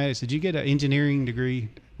speaking of mathematics, did you get an engineering degree?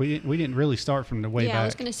 We didn't really start from the way back. Yeah, I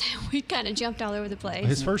was going to say, we kind of jumped all over the place.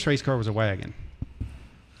 His first race car was a wagon.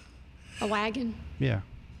 A wagon? Yeah.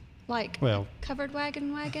 Like covered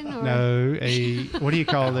wagon? Or? No, what do you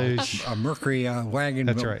call those? A Mercury wagon.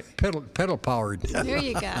 That's right. Pedal powered. There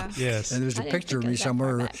you go. Yes. And there's a picture of me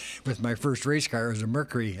somewhere with my first race car. It was a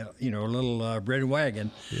Mercury, a little red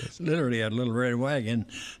wagon. Yes. Literally a little red wagon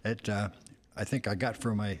that I think I got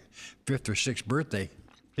for my 5th or 6th birthday.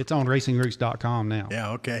 It's on racingroots.com now.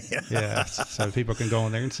 Yeah, okay. Yeah, so people can go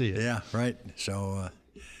in there and see it. Yeah, right. So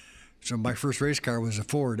my first race car was a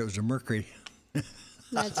Ford. It was a Mercury.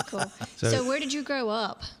 That's cool. So where did you grow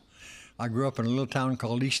up? I grew up in a little town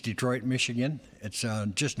called East Detroit, Michigan. It's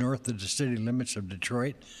just north of the city limits of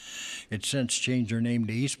Detroit. It's since changed their name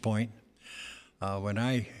to East Point. When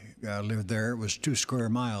I lived there, it was 2 square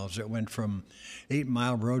miles. It went from 8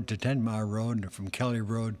 Mile Road to 10 Mile Road, and from Kelly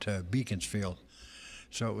Road to Beaconsfield.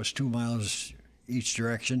 So it was 2 miles each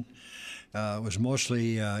direction. It was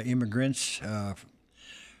mostly immigrants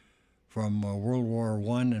from World War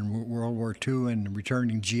I and World War II and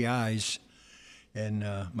returning GIs. And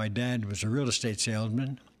my dad was a real estate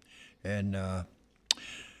salesman, and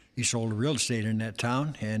he sold real estate in that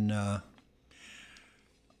town. And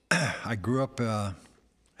I grew up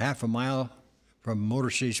half a mile from Motor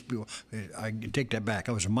City Speedway. I take that back.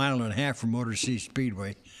 I was 1.5 miles from Motor City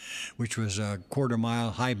Speedway, which was a 1/4 mile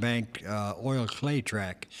high bank oil clay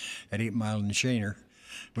track at 8 Mile and Shaner,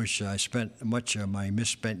 which I spent much of my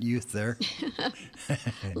misspent youth there.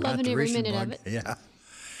 Loving every minute of it. Yeah.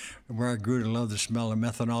 Where I grew to love the smell of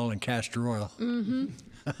methanol and castor oil. Mm-hmm.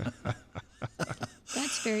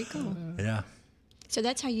 That's very cool. Yeah. So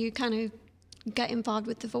that's how you kind of got involved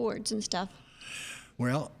with the Fords and stuff.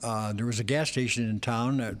 Well, there was a gas station in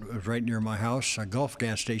town that was right near my house, a Gulf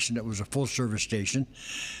gas station that was a full-service station.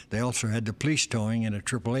 They also had the police towing and a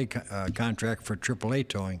AAA contract for AAA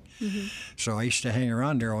towing. Mm-hmm. So I used to hang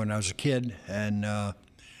around there when I was a kid, and I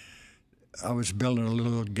was building a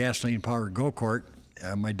little gasoline-powered go-kart.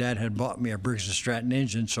 My dad had bought me a Briggs & Stratton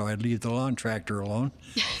engine, so I'd leave the lawn tractor alone.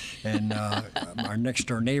 And our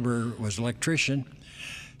next-door neighbor was an electrician.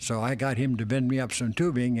 So I got him to bend me up some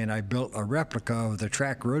tubing, and I built a replica of the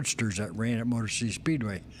track roadsters that ran at Motor City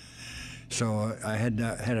Speedway. So I had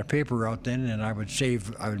a paper route then, and I would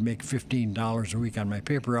make $15 a week on my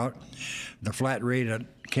paper route. The flat rate at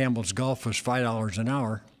Campbell's Golf was $5 an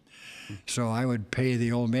hour. So I would pay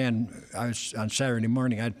the old man, on Saturday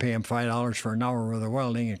morning, I'd pay him $5 for an hour worth of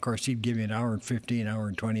welding. And of course, he'd give me an hour and 15, hour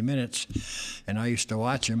and 20 minutes. And I used to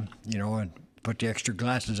watch him, and put the extra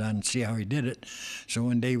glasses on and see how he did it. So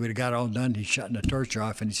one day we got all done, he shut the torch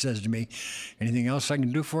off, and he says to me, "Anything else I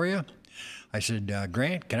can do for you?" I said,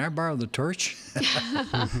 "Grant, can I borrow the torch?"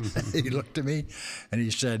 He looked at me, and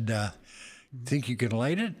he said, "Think you can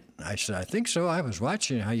light it?" I said, "I think so. I was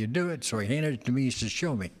watching how you do it." So he handed it to me. He said,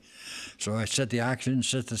 "Show me." So I set the oxygen,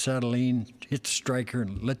 set the acetylene, hit the striker,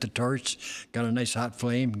 and lit the torch. Got a nice hot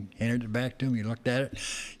flame, handed it back to him. He looked at it.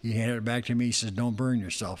 He handed it back to me. He says, "Don't burn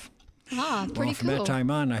yourself." Ah, pretty well, from cool. that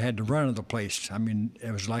time on, I had to run the place. I mean,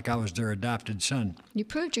 it was like I was their adopted son. You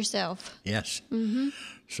proved yourself. Yes. Mm-hmm.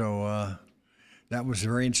 So that was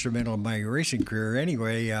very instrumental in my racing career.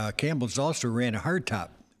 Anyway, Campbell's also ran a hardtop,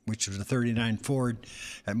 which was a 39 Ford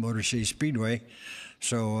at Motor City Speedway.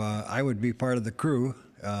 So I would be part of the crew.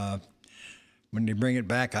 when they bring it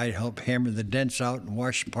back, I help hammer the dents out and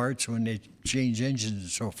wash parts when they change engines and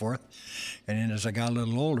so forth. And then as I got a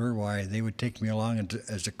little older, why, they would take me along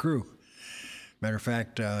as a crew. Matter of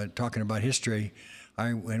fact, talking about history,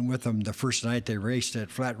 I went with them the first night they raced at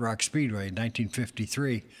Flat Rock Speedway in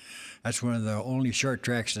 1953. That's one of the only short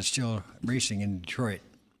tracks that's still racing in Detroit,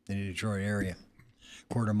 in the Detroit area.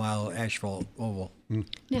 Quarter-mile asphalt oval.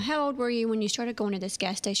 Now, how old were you when you started going to this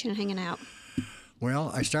gas station and hanging out?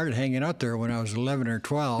 Well, I started hanging out there when I was 11 or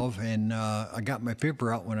 12, and I got my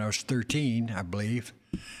paper out when I was 13, I believe.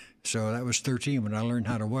 So that was 13 when I learned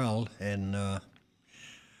how to weld, and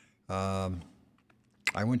I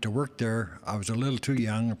went to work there. I was a little too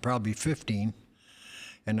young, probably 15,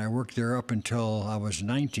 and I worked there up until I was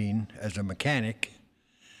 19 as a mechanic.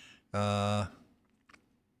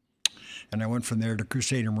 And I went from there to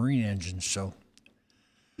Crusader Marine Engines, so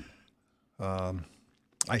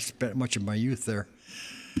I spent much of my youth there.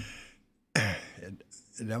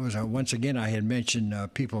 That was, once again, I had mentioned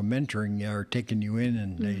people mentoring or taking you in,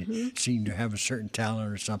 and they seemed to have a certain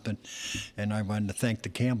talent or something. And I wanted to thank the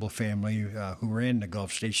Campbell family who ran the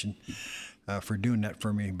Gulf Station for doing that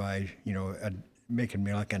for me by, making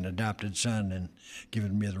me like an adopted son and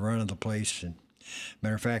giving me the run of the place. And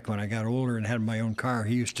matter of fact, when I got older and had my own car,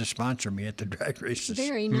 he used to sponsor me at the drag races.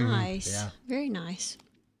 Very nice. Yeah. Very nice.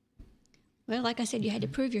 Well, like I said, you had to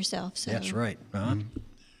prove yourself. So That's right.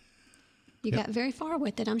 You got very far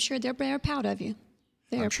with it. I'm sure they're very proud of you.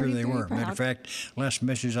 I'm sure they were. Matter of fact, last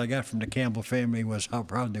message I got from the Campbell family was how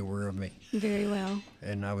proud they were of me. Very well.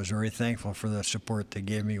 And I was very thankful for the support they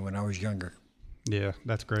gave me when I was younger. Yeah,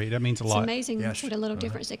 that's great. That means a lot. It's amazing what a little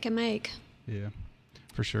difference it can make. Yeah,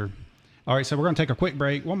 for sure. All right, so we're going to take a quick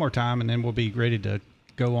break one more time, and then we'll be ready to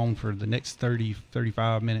go on for the next 30,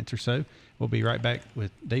 35 minutes or so. We'll be right back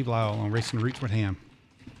with Dave Lyall on Racing Roots with Hamm.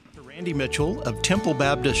 Randy Mitchell of Temple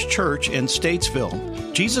Baptist Church in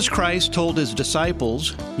Statesville. Jesus Christ told his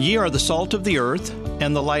disciples, "Ye are the salt of the earth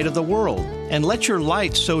and the light of the world, and let your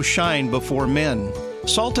light so shine before men."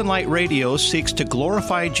 Salt and Light Radio seeks to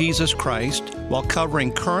glorify Jesus Christ while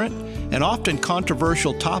covering current and often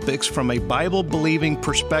controversial topics from a Bible-believing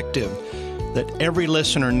perspective that every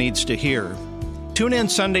listener needs to hear. Tune in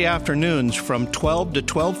Sunday afternoons from 12 to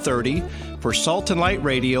 12:30 for Salt and Light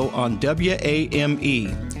Radio on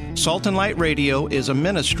WAME. Salt and Light Radio is a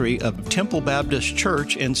ministry of Temple Baptist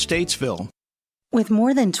Church in Statesville. With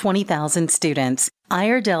more than 20,000 students,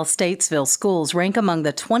 Iredell Statesville schools rank among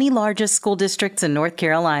the 20 largest school districts in North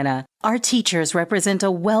Carolina. Our teachers represent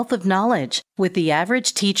a wealth of knowledge, with the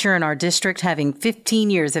average teacher in our district having 15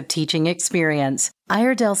 years of teaching experience.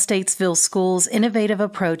 Iredell Statesville Schools' innovative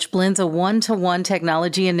approach blends a one-to-one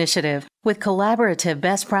technology initiative with collaborative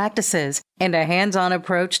best practices and a hands-on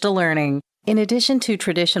approach to learning. In addition to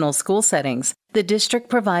traditional school settings, the district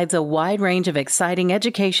provides a wide range of exciting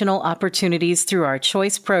educational opportunities through our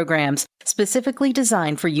choice programs, specifically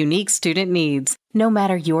designed for unique student needs. No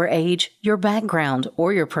matter your age, your background,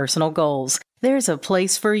 or your personal goals, there's a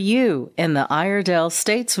place for you in the Iredell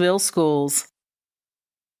Statesville schools.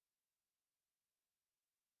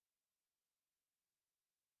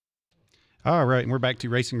 All right, and we're back to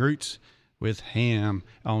Racing Roots with Hamm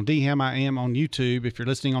on DHammiam on YouTube. If you're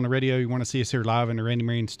listening on the radio, you want to see us here live in the Randy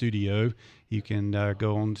Marine studio, you can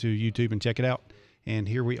go on to YouTube and check it out. And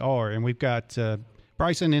here we are, and we've got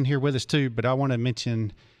Bryson in here with us too. But I want to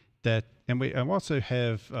mention that, and we also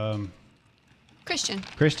have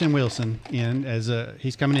Christian Wilson in as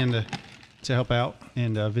he's coming in to help out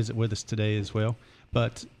and visit with us today as well.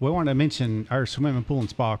 But we want to mention our swimming pool and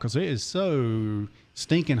spa because it is so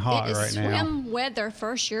stinking hot right now. Swim weather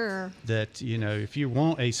for sure. That, if you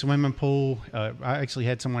want a swimming pool, I actually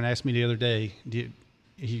had someone ask me the other day,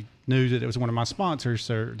 he knew that it was one of my sponsors,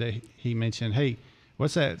 so he mentioned, hey,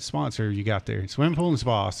 what's that sponsor you got there? Swimming pool and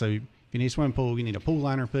spa. So if you need a swimming pool, you need a pool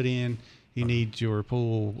liner put in, you need your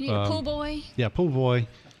pool. You need a pool boy? Yeah, pool boy.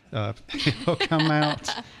 He'll come out.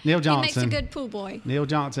 Neil Johnson. He makes a good pool boy. Neil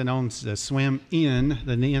Johnson owns the Swim Inn.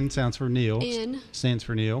 The N sounds for Neil. Stands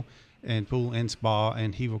for Neil. And pool and spa,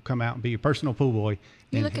 and he will come out and be your personal pool boy.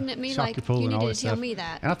 You're looking at me like you need to tell me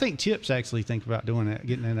that. And I think Chip's actually think about doing that,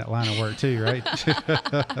 getting in that line of work too, right? I'm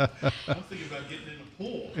thinking about getting in the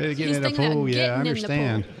pool. Getting in the pool, yeah, I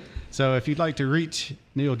understand. So if you'd like to reach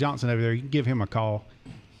Neil Johnson over there, you can give him a call.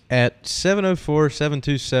 At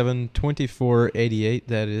 704-727-2488.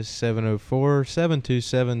 That is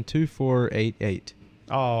 704-727-2488.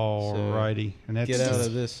 All righty. And that's get out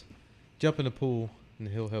of this. Jump in the pool. And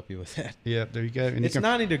he'll help you with that. Yeah, there you go. And it's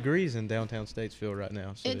 90 degrees in downtown Statesville right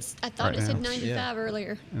now. So I thought it said 95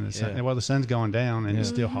 earlier. And the sun's going down, and it's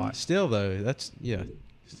still hot. Still, though, that's,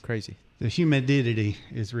 crazy. The humidity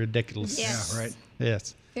is ridiculous. Yes. Yeah, right.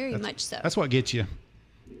 Yes. Very much so. That's what gets you.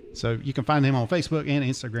 So you can find him on Facebook and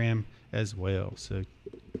Instagram as well. So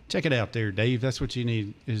check it out there, Dave. That's what you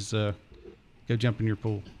need is go jump in your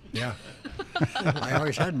pool. Yeah. I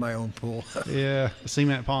always had my own pool. Yeah,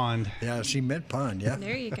 cement pond. Yeah, cement pond, yeah.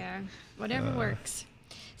 There you go. Whatever works.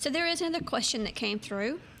 So there is another question that came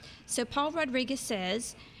through. So Paul Rodriguez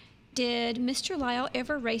says, did Mr. Lyall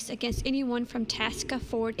ever race against anyone from Tasca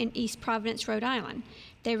Ford in East Providence, Rhode Island?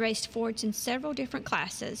 They raced Fords in several different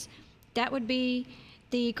classes. That would be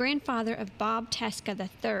the grandfather of Bob Tasca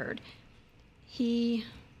III. He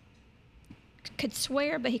could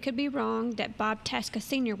swear, but he could be wrong, that Bob Tasca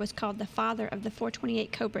Sr. was called the father of the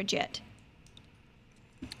 428 Cobra jet.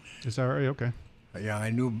 Is that right? Okay. Yeah, I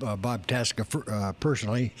knew Bob Tasca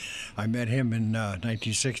personally. I met him in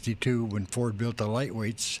 1962 when Ford built the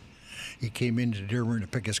lightweights. He came into Dearborn to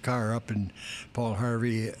pick his car up, and Paul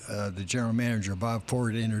Harvey, the general manager of Bob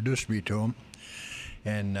Ford, introduced me to him.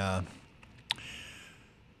 And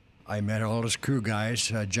I met all his crew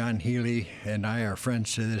guys. John Healy and I are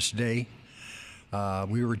friends to this day.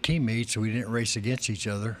 We were teammates, so we didn't race against each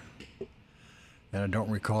other. And I don't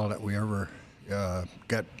recall that we ever got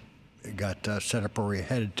set up where we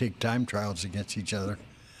had to take time trials against each other.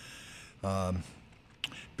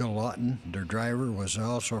 Bill Lawton, their driver, was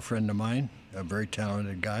also a friend of mine, a very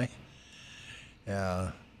talented guy.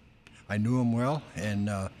 I knew him well, and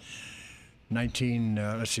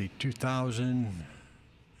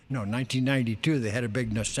 1992, they had a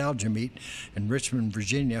big nostalgia meet in Richmond,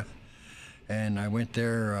 Virginia, and I went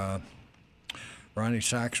there. Ronnie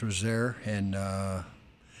Sachs was there, and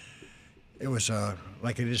it was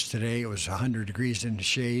like it is today. It was 100 degrees in the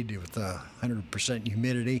shade with 100%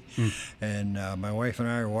 humidity. And my wife and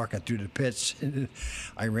I were walking through the pits. And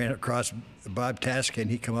I ran across Bob Tasca, and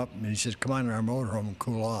he come up and he says, "Come on in our motorhome and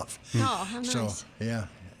cool off." Oh, how nice. So, yeah,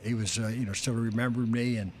 he was, still remembered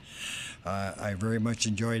me, and I very much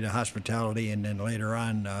enjoyed the hospitality. And then later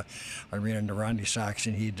on, I ran into Ronnie Sachs,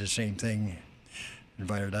 and he did the same thing,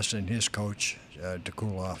 invited us and his coach to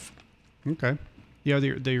cool off. Okay. Yeah,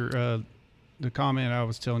 the comment I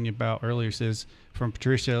was telling you about earlier says from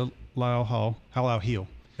Patricia Lyall Hill.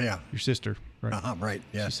 Yeah. Your sister, right? Right,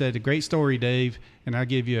 yeah. She said, a great story, Dave, and I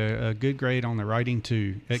give you a good grade on the writing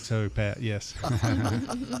too. XO, Pat, yes.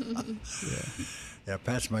 Yeah,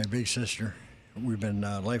 Pat's my big sister. We've been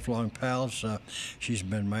lifelong pals. She's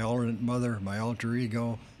been my alternate mother, my alter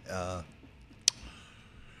ego.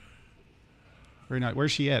 Very nice.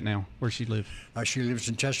 Where's she at now? Where's she live? She lives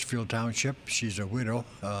in Chesterfield Township. She's a widow.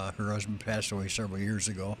 Her husband passed away several years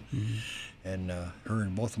ago. And her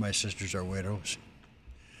and both of my sisters are widows.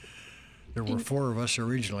 There were 4 of us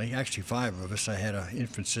originally, actually 5 of us. I had an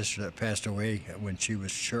infant sister that passed away when she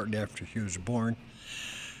was shortly after she was born.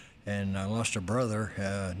 And I lost a brother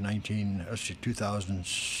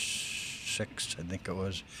 2006, I think it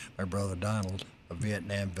was, my brother Donald, a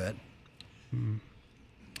Vietnam vet.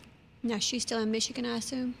 Now, she's still in Michigan, I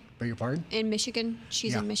assume? Beg your pardon? In Michigan?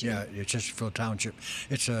 She's in Michigan? Yeah, Chesterfield Township.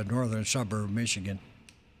 It's a northern suburb of Michigan.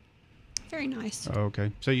 Very nice. Oh,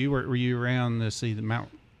 okay. So were you around the Mount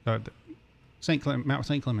St. Clement?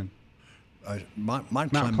 Mount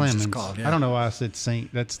Clemens is called. Yeah. I don't know why I said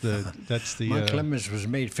Saint. That's the Mount Clemens was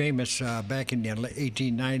made famous back in the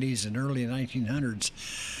 1890s and early 1900s.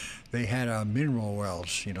 They had mineral wells,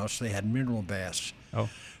 so they had mineral baths. Oh.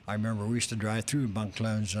 I remember we used to drive through Mount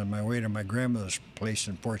Clemens on my way to my grandmother's place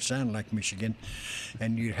in Port Sound Lake, Michigan,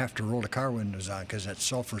 and you'd have to roll the car windows on because that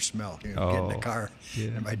sulfur smell. You'd get in the car,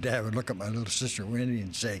 and my dad would look at my little sister Wendy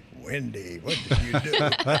and say, "Wendy, what did you do?"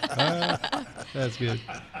 That's good.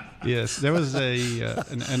 Yes, there was a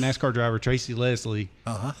NASCAR driver, Tracy Leslie,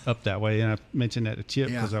 up that way, and I mentioned that to Chip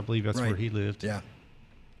because I believe that's where he lived. Yeah.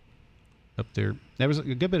 Up there. There was a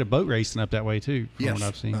good bit of boat racing up that way too, from what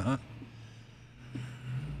I've seen.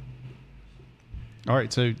 All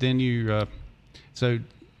right, so then so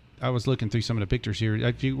I was looking through some of the pictures here.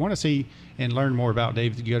 If you want to see and learn more about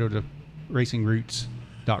Dave, you go to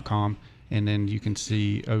racingroots.com, and then you can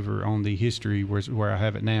see over on the history where I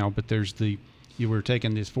have it now. But you were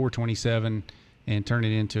taking this 427 and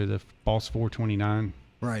turning it into the Boss 429.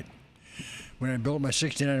 Right. When I built my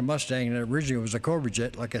 69 Mustang, and originally it was a Cobra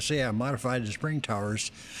jet, like I say, I modified the spring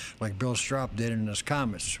towers like Bill Stropp did in his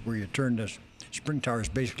Comets, where you turn the spring towers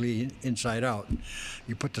basically inside out.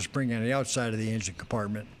 You put the spring on the outside of the engine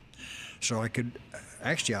compartment. So I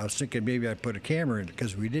was thinking maybe I'd put a camera in it,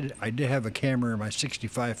 because I did have a camera in my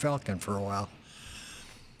 65 Falcon for a while.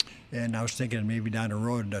 And I was thinking maybe down the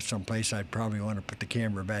road someplace I'd probably want to put the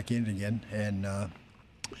camera back in again. And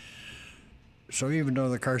so even though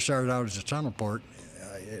the car started out as a tunnel port,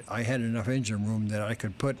 I had enough engine room that I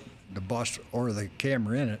could put the bus or the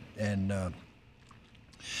camera in it. And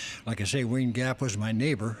like I say, Wayne Gap was my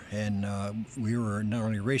neighbor, and we were not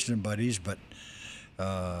only racing buddies, but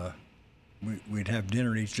we'd have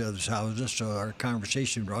dinner at each other's houses, so our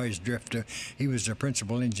conversation would always drift to, he was the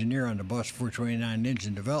principal engineer on the Bus 429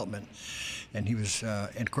 engine development, and he was,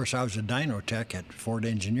 and of course I was a dyno tech at Ford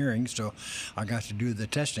Engineering, so I got to do the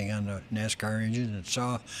testing on the NASCAR engine and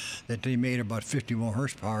saw that they made about 50 more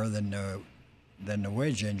horsepower than the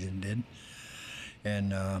wedge engine did,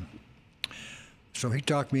 and so he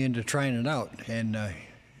talked me into trying it out, and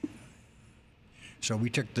so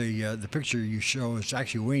we took the picture you show. It's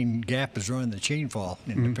actually Wayne Gap is running the chainfall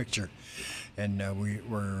in the picture, and we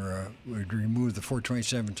removed the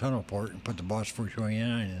 427 tunnel port and put the Boss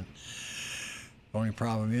 429 in. The only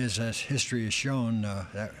problem is, as history has shown,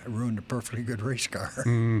 that ruined a perfectly good race car.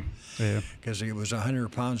 Yeah, because it was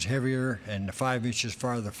 100 pounds heavier and 5 inches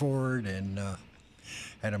farther forward, and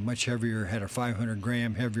had a much heavier, had a 500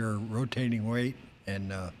 gram heavier rotating weight,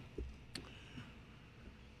 and.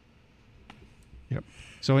 Yep.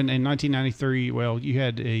 So in 1993, well, you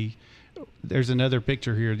had there's another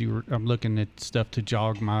picture here. I'm looking at stuff to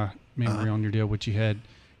jog my memory on your deal, which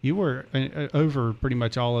you were over pretty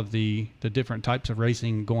much all of the different types of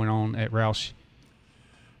racing going on at Roush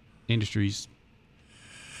Industries.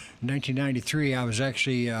 In 1993, I was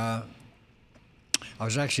actually the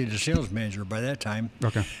sales manager by that time.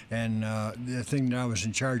 Okay. And the thing that I was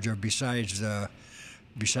in charge of besides the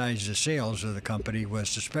sales of the company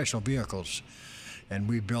was the special vehicles. And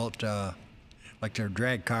we built like their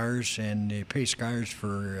drag cars and the pace cars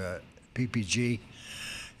for PPG,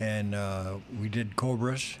 and we did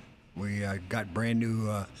Cobras. We got brand new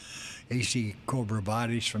AC Cobra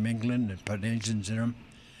bodies from England and put engines in them,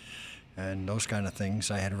 and those kind of things.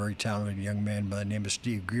 I had a very talented young man by the name of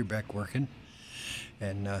Steve Griebeck working,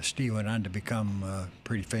 and Steve went on to become a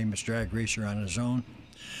pretty famous drag racer on his own.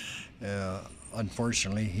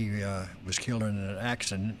 Unfortunately, he was killed in an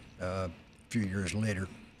accident few years later.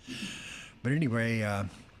 But anyway,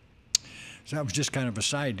 so that was just kind of a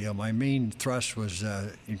side deal. My main thrust was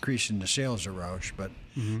increasing the sales of Roush, but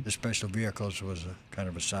the special vehicles was kind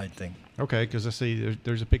of a side thing. Okay, because I see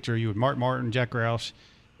there's a picture of you with Mark Martin, Jack Roush,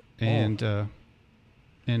 and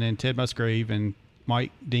then Ted Musgrave and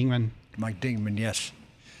Mike Dingman. Mike Dingman, yes.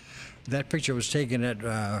 That picture was taken at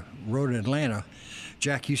Road Atlanta.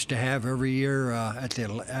 Jack used to have every year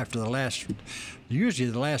after the last, usually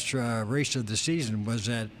the last race of the season was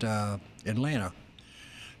at Atlanta.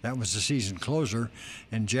 That was the season closer,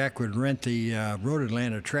 and Jack would rent the Road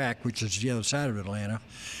Atlanta track, which is the other side of Atlanta,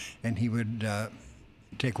 and he would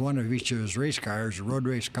take one of each of his race cars, a road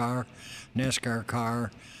race car, NASCAR car,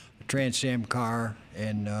 a Trans Am car,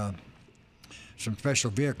 and some special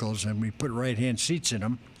vehicles, and we put right-hand seats in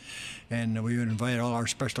them. And we would invite all our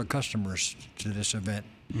special customers to this event.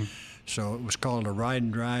 So it was called a ride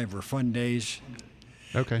and drive or fun days.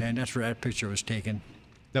 Okay. And that's where that picture was taken.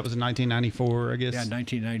 That was in 1994, I guess? Yeah,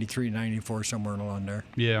 1993, 94, somewhere along there.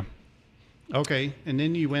 Yeah. Okay. And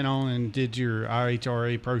then you went on and did your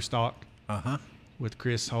IHRA Pro Stock. With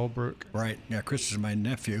Chris Holbrook. Right. Yeah, Chris is my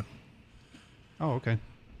nephew. Oh, okay.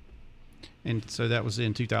 And so that was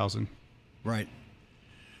in 2000. Right.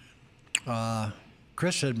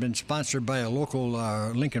 Chris had been sponsored by a local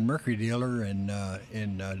Lincoln Mercury dealer in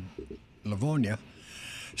Livonia,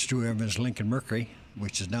 Stu Evans Lincoln Mercury,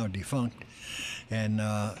 which is now defunct, and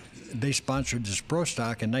they sponsored this Pro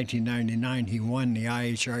Stock. In 1999, he won the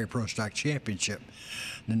IHRA Pro Stock Championship.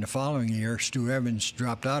 And then the following year, Stu Evans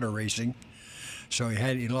dropped out of racing, so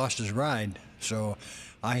he lost his ride. So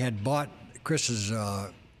I had bought Chris's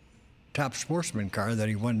Top Sportsman car that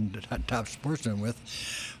he won the Top Sportsman with,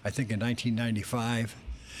 I think in 1995.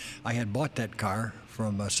 I had bought that car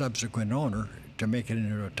from a subsequent owner to make it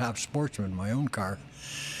into a Top Sportsman, my own car.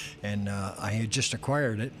 And I had just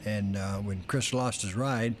acquired it, and when Chris lost his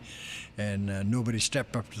ride and nobody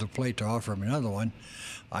stepped up to the plate to offer him another one,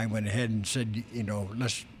 I went ahead and said, you know,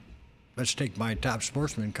 let's take my Top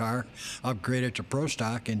Sportsman car, upgrade it to Pro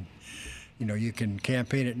Stock, and you know, you can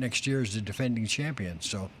campaign it next year as the defending champion.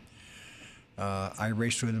 So I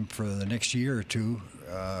raced with him for the next year or two,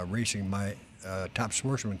 racing my Top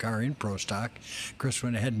Sportsman car in Pro Stock. Chris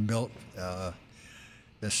went ahead and built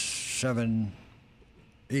this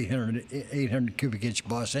 800 cubic inch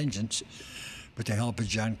Boss engines with the help of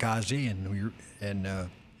John Kazi, and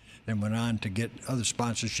then went on to get other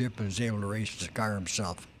sponsorship and was able to race the car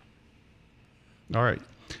himself. All right.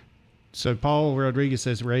 So Paul Rodriguez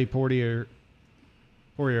says Ray Portier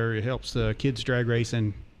helps the kids drag race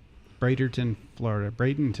in Bradenton,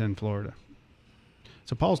 Florida.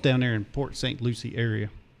 So Paul's down there in Port St. Lucie area.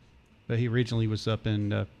 but he originally was up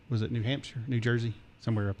in was it New Hampshire, New Jersey,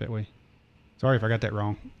 somewhere up that way. Sorry if I got that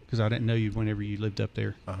wrong, because I didn't know you whenever you lived up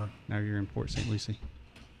there. Now you're in Port St. Lucie.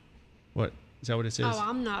 What is that? What it says? Oh,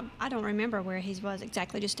 I'm not. I don't remember where he was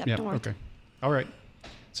exactly. Just up Yeah. north. Okay. All right.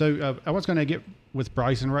 So I was going to get with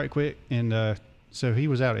Bryson right quick, and so he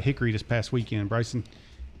was out at Hickory this past weekend. Bryson,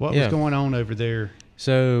 what was going on over there?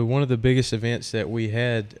 So one of the biggest events that we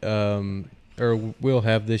had, or will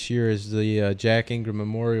have this year, is the Jack Ingram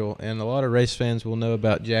Memorial, and a lot of race fans will know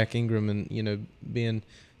about Jack Ingram and being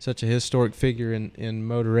such a historic figure in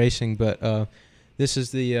motor racing. But this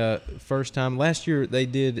is the first time. Last year they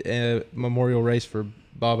did a memorial race for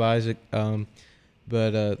Bob Isaac,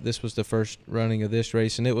 but this was the first running of this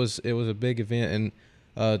race, and it was a big event.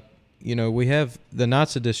 And we have the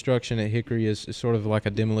Knights of Destruction at Hickory is sort of like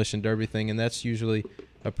a demolition derby thing, and that's usually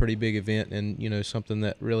a pretty big event and something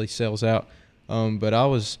that really sells out. But I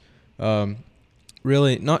was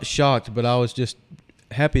really not shocked, but I was just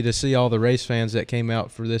happy to see all the race fans that came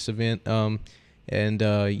out for this event. And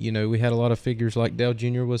we had a lot of figures like Dale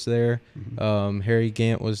Jr. was there, Harry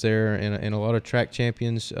Gant was there, and a lot of track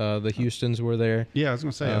champions. The Houstons were there. Yeah, I was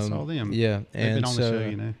going to say, I saw them. Yeah. They've been on the show,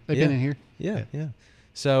 They've been in here. Yeah.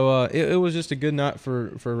 So it was just a good night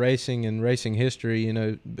for racing and racing history,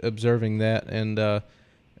 observing that. And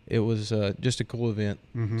it was just a cool event.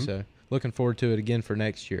 So looking forward to it again for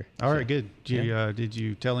next year. All right, good. Did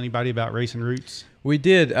you tell anybody about Racing Roots? We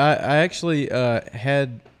did. I actually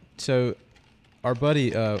had – so our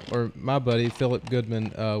buddy or my buddy, Philip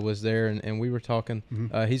Goodman, was there, and we were talking.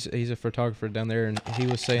 He's a photographer down there, and he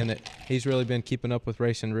was saying that he's really been keeping up with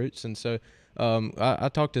Racing Roots. And so I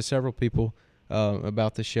talked to several people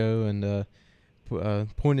about the show and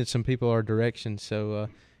pointed some people our direction. So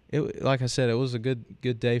like I said, it was a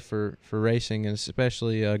good day for racing, and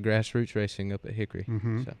especially grassroots racing up at Hickory.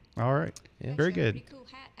 So. All right. Yeah. Very good. Pretty cool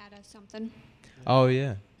hat out of something. Oh,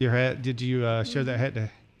 yeah. Your hat, did you show that hat to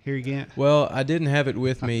Harry Gant? Well, I didn't have it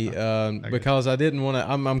with me because I didn't want to.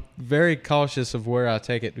 I'm very cautious of where I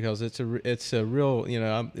take it because it's a real,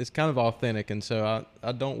 it's kind of authentic, and so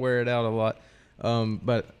I don't wear it out a lot.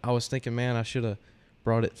 But I was thinking, man, I should have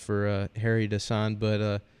brought it for Harry to sign.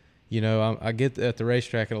 But I get at the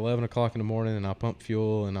racetrack at 11 o'clock in the morning, and I pump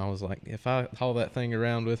fuel, and I was like, if I haul that thing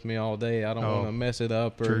around with me all day, I don't want to mess it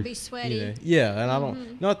up or be sweaty. Yeah, and I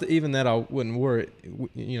don't. Not that even that I wouldn't wear it.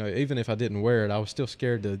 Even if I didn't wear it, I was still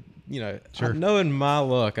scared to. Knowing my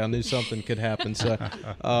luck, I knew something could happen. So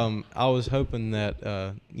I was hoping that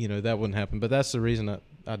that wouldn't happen. But that's the reason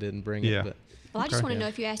I didn't bring it. But. Well, I just want to know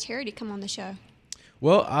if you asked Harry to come on the show.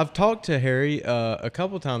 Well, I've talked to Harry a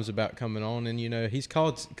couple times about coming on, and he's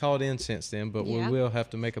called in since then. But we will have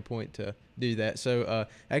to make a point to do that. So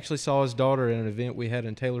actually saw his daughter at an event we had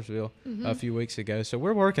in Taylorsville a few weeks ago. So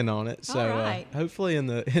we're working on it. So hopefully in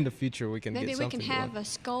the future we can get something. Maybe we can have a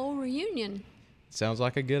Skull reunion. Sounds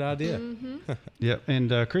like a good idea. Yep.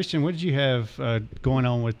 And Christian, what did you have going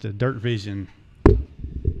on with the Dirt Vision?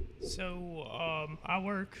 So I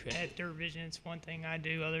work at Dirt Vision. It's one thing I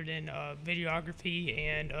do other than videography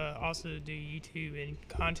and also do YouTube and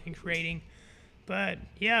content creating. But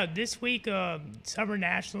yeah, this week Summer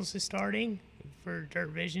Nationals is starting for Dirt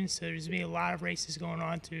Vision, so there's going to be a lot of races going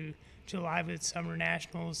on to July with Summer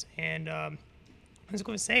Nationals. And I was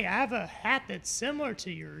going to say, I have a hat that's similar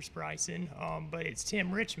to yours, Bryson, but it's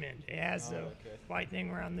Tim Richmond. It has the white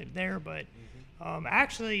thing around there, but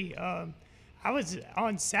actually I was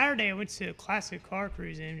on Saturday. I went to a classic car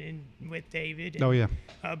cruise in with David.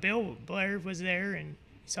 And, Bill Blair was there, and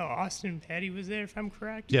saw Austin Petty was there, if I'm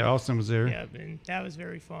correct. Yeah, Austin was there. Yeah, and that was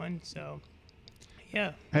very fun. So,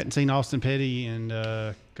 yeah. Hadn't seen Austin Petty in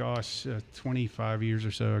 25 years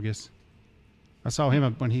or so, I guess. I saw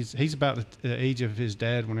him when he's about the age of his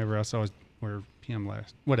dad. Whenever I saw him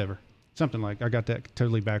last, whatever, something like I got that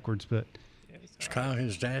totally backwards, but. Is Kyle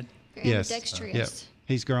his dad? Yes. Dexterous. Yep.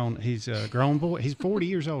 He's grown. He's a grown boy. He's 40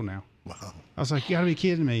 years old now. Wow. I was like, you got to be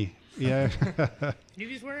kidding me. Yeah. He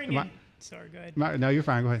was wearing sorry, go ahead. No, you're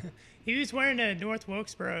fine. Go ahead. He was wearing a North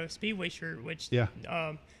Wilkesboro Speedway shirt, which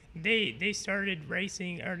they started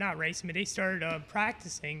racing, or not racing, but they started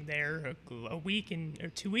practicing there a week or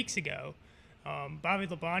 2 weeks ago. Bobby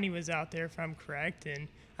Labonte was out there, if I'm correct, and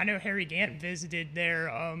I know Harry Gant visited there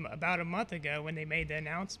about a month ago when they made the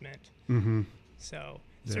announcement. So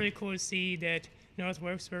it's really cool to see that North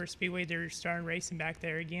Wilkesboro Speedway, they're starting racing back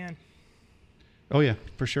there again. Oh, yeah,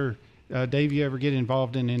 for sure. Dave, you ever get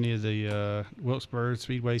involved in any of the Wilkesboro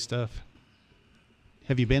Speedway stuff?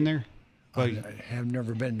 Have you been there? Well, I have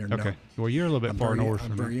never been there, okay. No. Well, you're a little bit far north.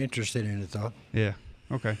 I'm very interested in it, though. Yeah,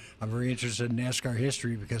 okay. I'm very interested in NASCAR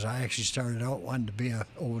history because I actually started out wanting to be an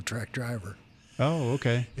oval track driver. Oh,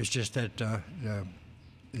 okay. It's just that the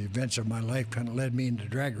events of my life kind of led me into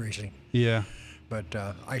drag racing. Yeah. But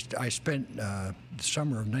I spent the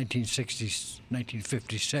summer of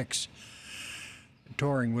 1956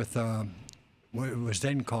 touring with what was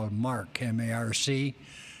then called MARC, M-A-R-C,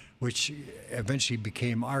 which eventually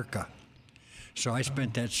became ARCA. So I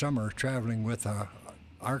spent that summer traveling with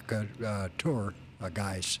ARCA tour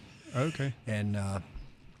guys. Okay. And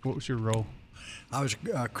what was your role? I was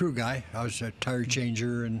a crew guy. I was a tire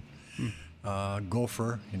changer and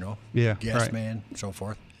gopher, Yeah, gas right. man, so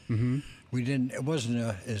forth. Mm-hmm. It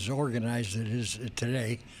wasn't as organized as it is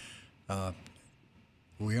today.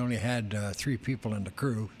 We only had 3 people in the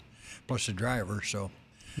crew, plus a driver, so,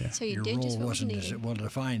 So you your did role just what was wasn't as needed. well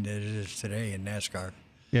defined as it is today in NASCAR.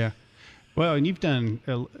 Yeah. Well, and you've done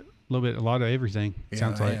a lot of everything. It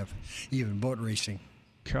sounds I like. have. Even boat racing.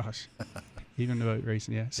 Gosh. Even the boat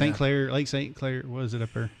racing, yeah. St. Clair, Lake St. Clair, what is it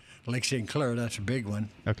up there? Lake St. Clair, that's a big one.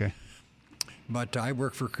 Okay. But I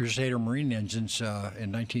worked for Crusader Marine Engines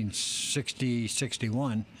in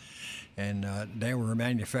 1960-61, and they were a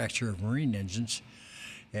manufacturer of marine engines.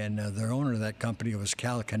 And their owner of that company was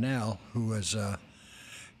Cal Canal, whose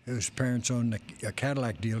parents owned a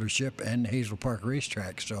Cadillac dealership and Hazel Park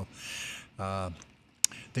Racetrack. So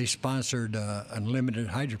they sponsored unlimited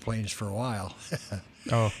hydroplanes for a while.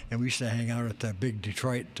 Oh. And we used to hang out at the big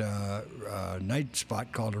Detroit night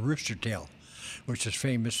spot called a Rooster Tail, which is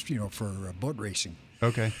famous, for boat racing.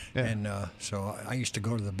 Okay. Yeah. And so I used to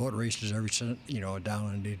go to the boat races every, down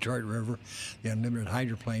on the Detroit River, the unlimited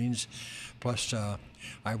hydroplanes. Plus,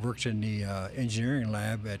 I worked in the engineering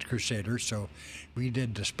lab at Crusader, so we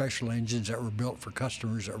did the special engines that were built for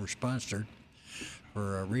customers that were sponsored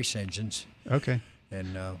for race engines. Okay.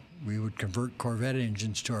 And we would convert Corvette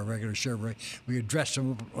engines to our regular Chevrolet. We would dress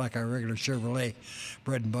them up like our regular Chevrolet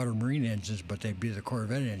bread and butter marine engines, but they'd be the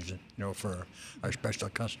Corvette engine, for our special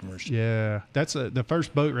customers. Yeah. That's the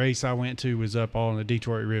first boat race I went to was up on the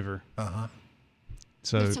Detroit River. Uh-huh.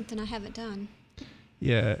 So That's something I haven't done.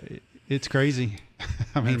 yeah, it's crazy.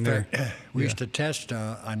 I mean, we used to test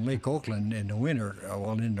on Lake Oakland in the winter,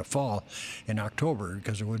 in the fall, in October,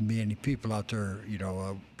 because there wouldn't be any people out there,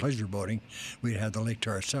 pleasure boating. We'd have the lake to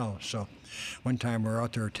ourselves. So one time we were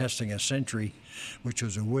out there testing a Century, which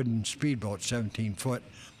was a wooden speedboat, 17 foot.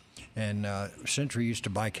 And Century used to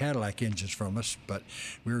buy Cadillac engines from us, but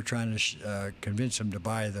we were trying to convince them to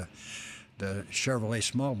buy the Chevrolet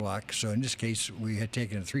small block. So in this case, we had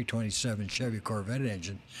taken a 327 Chevy Corvette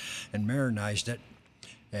engine and marinized it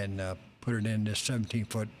and put it in this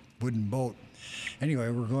 17-foot wooden boat. Anyway,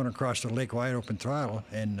 we're going across the lake wide open throttle,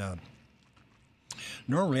 and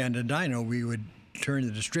normally on the dyno we would turn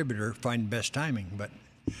the distributor, find best timing. But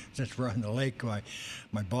since we're on the lake, my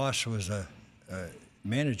boss was a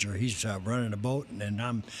manager. He's running the boat, and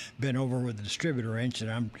I'm bent over with the distributor wrench,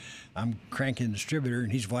 and I'm cranking the distributor,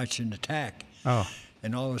 and he's watching the tack. Oh.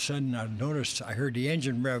 And all of a sudden, I heard the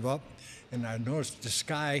engine rev up, and I noticed the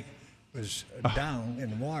sky was down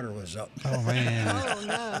and the water was up. Oh man!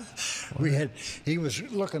 Oh no! He was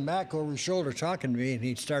looking back over his shoulder, talking to me, and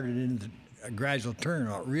he started in a gradual turn,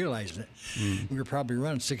 not realizing it. We were probably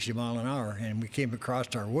running 60 mile an hour, and we came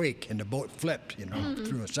across our wake, and the boat flipped,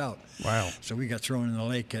 threw us out. Wow! So we got thrown in the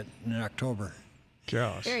lake in October.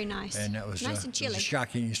 Gosh! Very nice. And that was, nice and chilly. Was a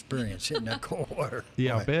shocking experience hitting that cold water.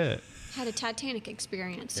 Yeah, I bet. Had a Titanic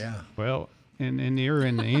experience. Yeah. Well, and you're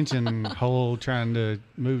in the engine hole trying to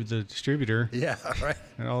move the distributor. Yeah, right.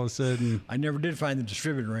 And all of a sudden, I never did find the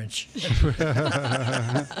distributor wrench.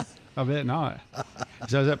 I bet not.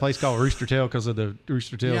 So is that place called Rooster Tail because of the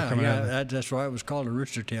Rooster Tail coming out? Yeah, that's why it was called a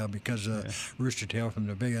Rooster Tail, because Rooster Tail from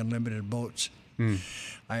the big unlimited boats.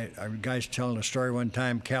 I guys telling a story one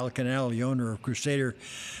time. Cal Canal, the owner of Crusader,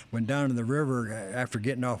 went down to the river after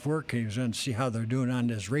getting off work, and he was going to see how they're doing on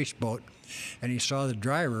this race boat, and he saw the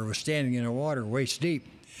driver was standing in the water waist deep,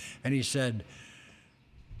 and he said,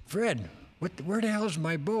 "Fred, where the hell's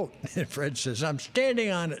my boat?" And Fred says, "I'm standing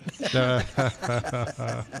on it."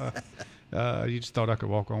 You just thought I could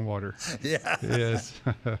walk on water. Yeah. Yes.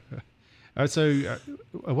 So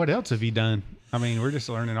what else have you done? I mean, we're just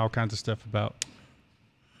learning all kinds of stuff about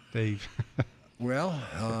Dave. Well,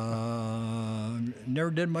 never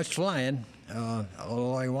did much flying,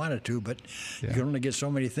 although I wanted to, but you can only get so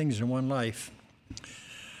many things in one life.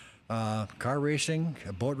 Car racing,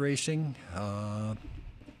 boat racing,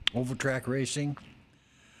 oval track racing,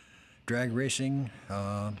 drag racing.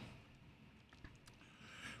 Well,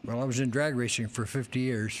 I was in drag racing for 50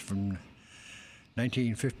 years, from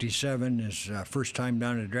 1957 is first time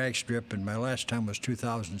down a drag strip, and my last time was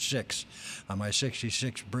 2006 on my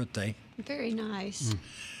 66th birthday. Very nice.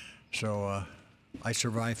 So I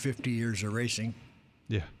survived 50 years of racing.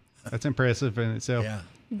 Yeah, that's impressive in itself. Yeah.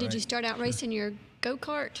 Did you start out racing your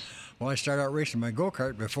go-kart? Well, I started out racing my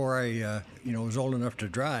go-kart before I, was old enough to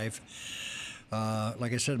drive.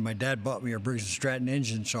 Like I said, my dad bought me a Briggs & Stratton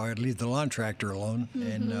engine, so I'd leave the lawn tractor alone.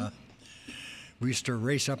 Mm-hmm. And we used to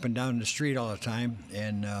race up and down the street all the time.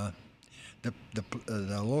 And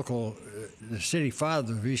the local, the city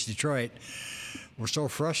father of East Detroit were so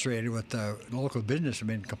frustrated with the local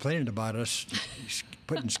businessmen complaining about us,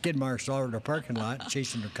 putting skid marks all over the parking lot,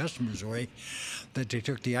 chasing their customers away, that they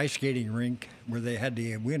took the ice skating rink where they had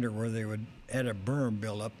the winter where they had a berm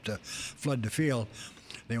built up to flood the field.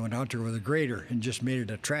 They went out there with a grader and just made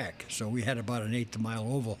it a track. So we had about an 1/8 mile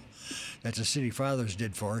oval that the city fathers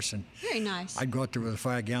did for us. And very nice. I'd go out there with a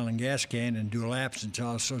 5-gallon gas can and do laps until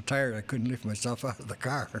I was so tired I couldn't lift myself out of the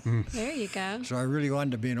car. There you go. So I really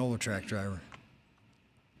wanted to be an oval track driver.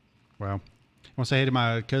 Wow. I want to say hey to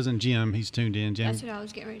my cousin Jim. He's tuned in. Jim. That's what I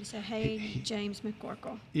was getting ready to say. Hey, James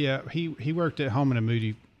McCorkle. Yeah, he worked at Home and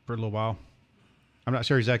Moody for a little while. I'm not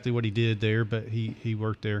sure exactly what he did there, but he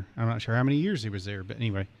worked there. I'm not sure how many years he was there, but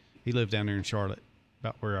anyway, he lived down there in Charlotte,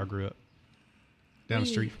 about where I grew up, down the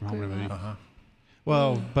street from Home and Moody.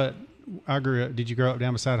 Well, but I grew up. Did you grow up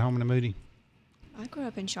down beside Home and Moody? I grew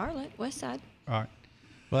up in Charlotte, West Side. All right.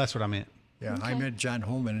 Well, that's what I meant. Yeah, Okay. I met John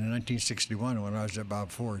Holman in 1961 when I was at Bob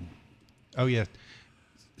Ford. Oh yeah.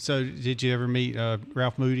 So did you ever meet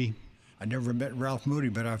Ralph Moody? I never met Ralph Moody,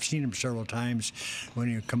 but I've seen him several times when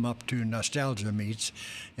he would come up to nostalgia meets,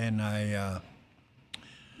 and I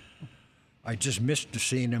just missed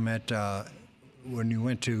seeing him at when he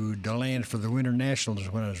went to DeLand for the Winter Nationals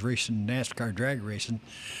when I was racing NASCAR drag racing.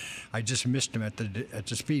 I just missed him at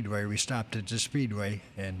the Speedway. We stopped at the Speedway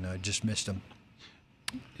and just missed him.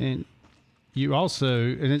 And you also,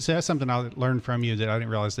 and that's something I learned from you that I didn't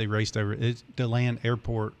realize they raced over. It's DeLand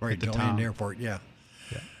Airport Right, at the DeLand time. Airport, yeah.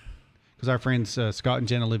 Because our friends Scott and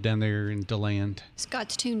Jenna live down there in DeLand.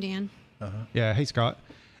 Scott's tuned in. Yeah, hey Scott.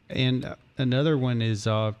 And another one is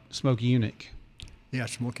Smokey Eunuch. Yeah,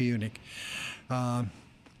 Smokey Eunuch. I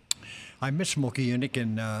met Smokey Eunuch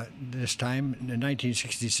in this time in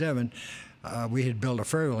 1967. We had built a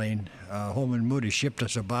fair lane. Holman Moody shipped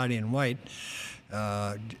us a body in white,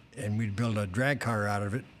 and we'd built a drag car out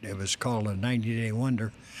of it. It was called a 90-Day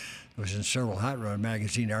Wonder. It was in several Hot Rod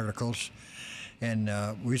magazine articles. And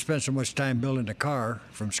we spent so much time building the car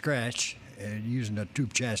from scratch, using a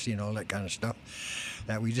tube chassis and all that kind of stuff,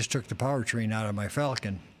 that we just took the powertrain out of my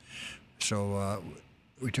Falcon. So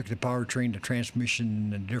we took the powertrain, the transmission,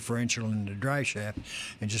 the differential, and the drive shaft,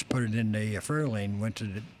 and just put it in the Fairlane, went to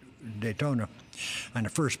the Daytona. On the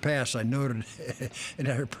first pass, I noted it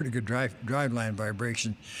had a pretty good driveline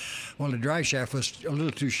vibration. Well, the drive shaft was a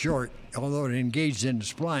little too short. Although it engaged in the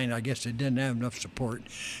spline, I guess it didn't have enough support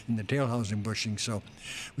in the tail housing bushing. So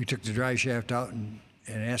we took the drive shaft out and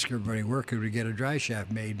asked everybody where could we get a drive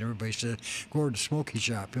shaft made. And everybody said, go over to Smokey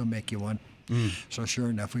shop, he'll make you one. So sure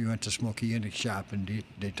enough, we went to Smokey Eunuch shop in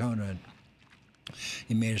Daytona, and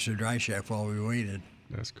he made us a drive shaft while we waited.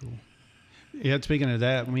 That's cool. Yeah, speaking of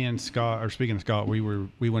that, me and Scott, or speaking of Scott, we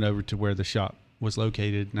went over to where the shop was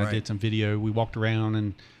located, and I did some video. We walked around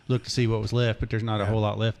and looked to see what was left, but there's not a whole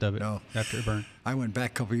lot left of it after it burned. I went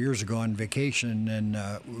back a couple of years ago on vacation, and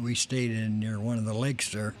we stayed near one of the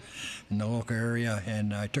lakes there in the local area,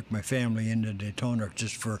 and I took my family into Daytona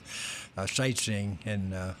just for sightseeing,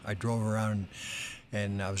 and I drove around,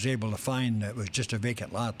 and I was able to find it was just a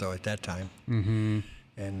vacant lot, though, at that time. Mm-hmm.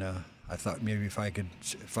 And I thought maybe if I could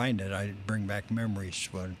find it, I'd bring back memories.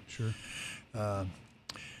 But, sure.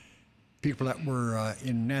 People that were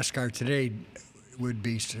in NASCAR today would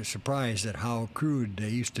be surprised at how crude they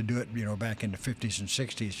used to do it, back in the 50s and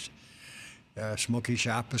 60s. Smokey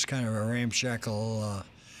Shop was kind of a ramshackle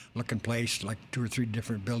looking place, like 2 or 3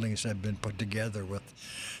 different buildings had been put together with,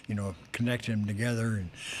 connecting them together,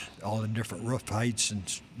 and all the different roof heights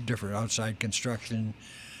and different outside construction.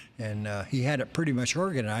 And he had it pretty much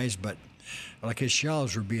organized, but like his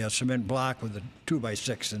shelves would be a cement block with a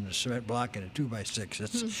 2x6 and a cement block and a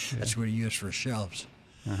 2x6. That's what he used for shelves.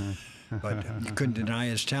 But you couldn't deny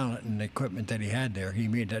his talent and the equipment that he had there. He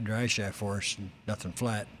made that drive shaft for us, and nothing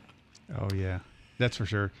flat. Oh yeah, that's for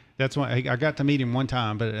sure. That's why I got to meet him one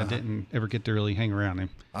time, but I didn't ever get to really hang around him.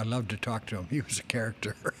 I loved to talk to him. He was a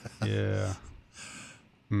character. Yeah.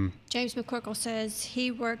 James McCorkle says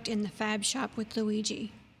he worked in the fab shop with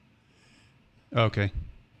Luigi. Okay.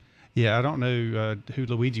 Yeah, I don't know who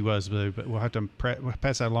Luigi was, though, but we'll have to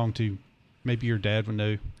pass that along to maybe your dad would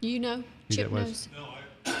know. You know, who Chip that was. knows. No,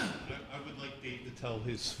 I would like Dave to tell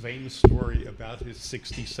his famous story about his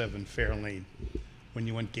 67 Fairlane when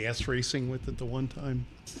you went gas racing with it the one time.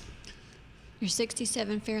 Your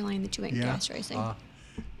 67 Fairlane that you went gas racing.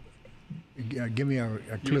 Give me a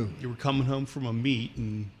clue. You were coming home from a meet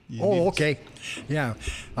and. Okay. Yeah.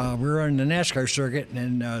 We were on the NASCAR circuit,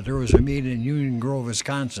 and there was a meet in Union Grove,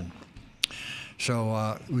 Wisconsin.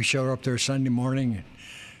 So we showed up there Sunday morning. And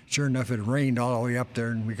sure enough, it rained all the way up there,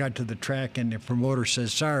 and we got to the track, and the promoter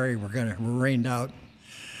says, "Sorry, we're rained out."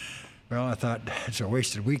 Well, I thought it's a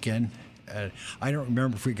wasted weekend. I don't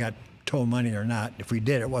remember if we got tow money or not. If we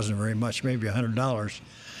did, it wasn't very much, maybe $100.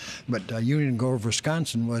 But Union Grove,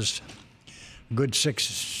 Wisconsin was a good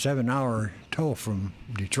 6-7 hour tow from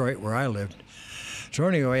Detroit, where I lived. So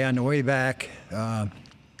anyway, on the way back,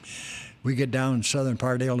 we get down in southern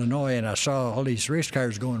part of Illinois, and I saw all these race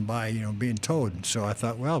cars going by, being towed. So I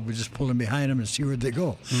thought, well, we just pull in behind them and see where they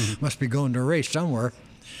go. Must be going to a race somewhere.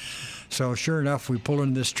 So sure enough, we pull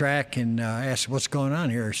into this track and asked, "What's going on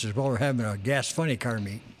here?" He says, "Well, we're having a gas funny car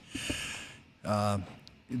meet."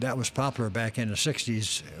 That was popular back in the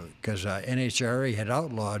 60s because NHRA had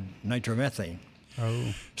outlawed nitromethane.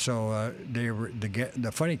 Oh. So they were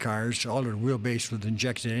the funny cars, all their wheelbase with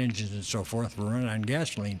injected engines and so forth, were run on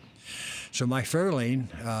gasoline. So my Fairlane,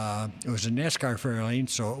 it was a NASCAR Fairlane,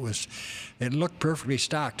 so it looked perfectly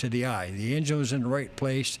stock to the eye. The engine was in the right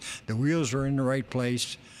place, the wheels were in the right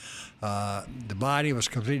place, the body was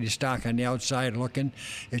completely stock on the outside looking.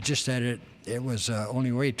 It just that it was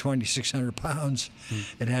only weighed 2,600 pounds.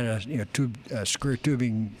 It had a square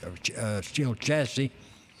tubing steel chassis,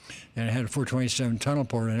 and it had a 427 tunnel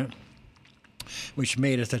port in it, which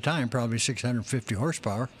made at the time probably 650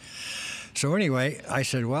 horsepower. So anyway, I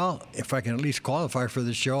said, well, if I can at least qualify for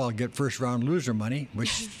the show, I'll get first round loser money,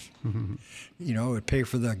 which would pay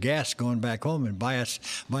for the gas going back home and buy us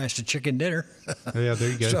a chicken dinner. Yeah,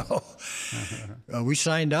 there you go. So we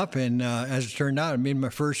signed up, and as it turned out, I made my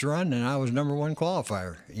first run, and I was #1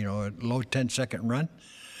 qualifier. A low 10-second run.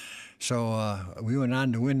 So we went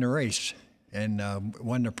on to win the race and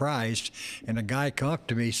won the prize. And a guy come up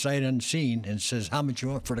to me, sight unseen, and says, "How much you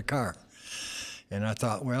want for the car?" And I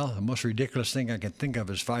thought, well, the most ridiculous thing I can think of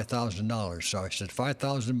is $5,000. So I said,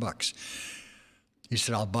 $5,000. He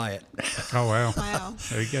said, "I'll buy it." Oh, wow. Wow.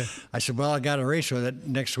 There you go. I said, "Well, I got a race with it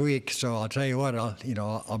next week, so I'll tell you what,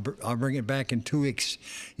 I'll bring it back in 2 weeks."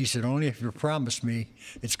 He said, "Only if you promise me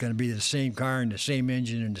it's going to be the same car and the same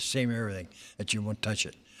engine and the same everything, that you won't touch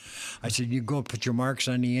it." I said, "You go put your marks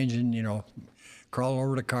on the engine, crawl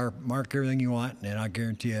over the car, mark everything you want, and I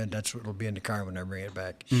guarantee you that's what will be in the car when I bring it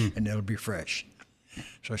back, and it'll be fresh."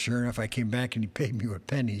 So sure enough, I came back and he paid me with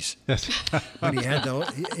pennies. But he had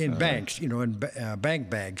in banks, in bank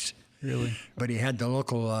bags. Really? But he had the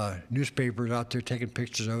local newspapers out there taking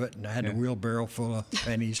pictures of it, and I had a wheelbarrow full of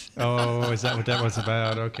pennies. Oh, is that what that was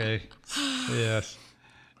about? Okay. Yes.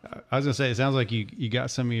 I was going to say, it sounds like you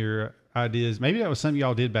got some of your ideas. Maybe that was something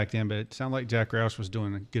y'all did back then, but it sounded like Jack Roush was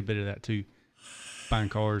doing a good bit of that too, buying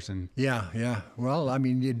cars and. Yeah. Well, I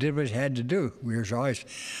mean, you did what you had to do. We were always.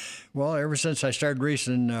 Well, ever since I started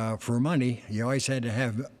racing for money, you always had to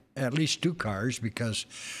have at least 2 cars because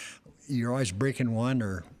you're always breaking one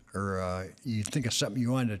or you think of something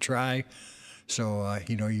you wanted to try. So,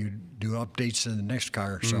 you do updates to the next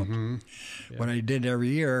car. So what I did every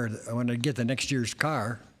year, when I get the next year's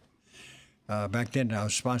car, back then I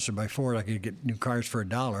was sponsored by Ford. I could get new cars for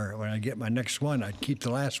 $1. When I get my next one, I'd keep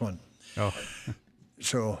the last one. Oh.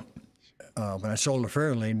 So when I sold the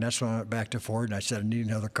Fairlane, that's when I went back to Ford, and I said I need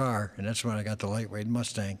another car, and that's when I got the lightweight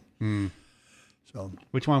Mustang. So,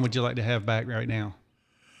 which one would you like to have back right now?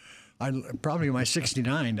 Probably my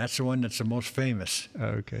 69. That's the one that's the most famous.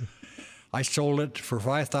 Okay. I sold it for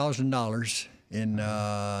 $5,000 in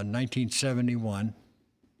 1971,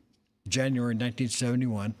 January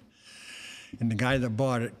 1971, and the guy that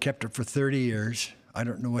bought it kept it for 30 years. I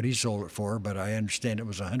don't know what he sold it for, but I understand it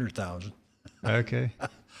was $100,000. Okay.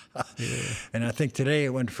 Yeah. And I think today it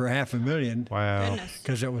went for $500,000. Wow.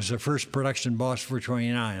 Because it was the first production Boss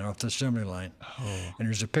 429 off the assembly line. Oh. And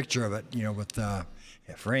there's a picture of it, with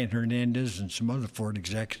Fran Hernandez and some other Ford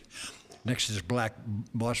execs next to this black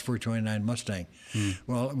Boss 429 Mustang.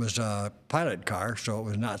 Well, it was a pilot car, so it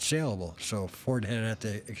was not saleable. So Ford had it at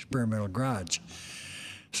the experimental garage.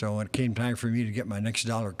 So when it came time for me to get my next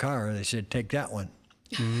dollar car, they said, "Take that one."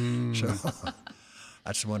 So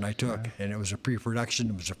that's the one I took, and it was a pre-production.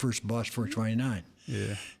 It was the first Boss 429.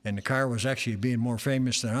 Yeah. And the car was actually being more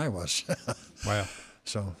famous than I was. Wow.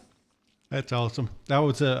 So. That's awesome. I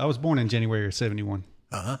was born in January of 71.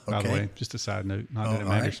 Okay. By the way, just a side note, not that it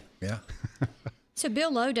matters. Right. Yeah. So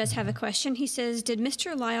Bill Lowe does have a question. He says, "Did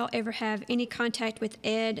Mr. Lyall ever have any contact with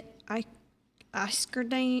Ed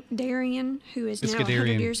Escuderian, who is now 100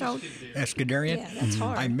 Escuderian. years old. Escuderian? Yeah, that's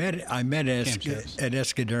hard. I met at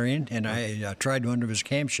Escuderian, and I tried one of his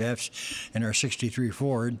camshafts in our 63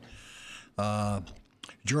 Ford.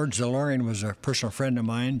 George DeLorean was a personal friend of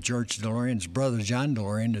mine. George DeLorean's brother, John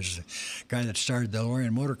DeLorean, is the guy that started the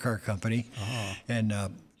DeLorean Motor Car Company. Oh. And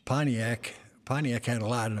Pontiac had a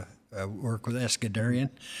lot of work with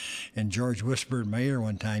Escuderian. And George whispered in my ear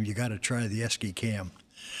one time, "You got to try the Esky Cam."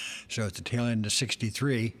 So at the tail end of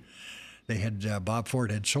 '63, they had Bob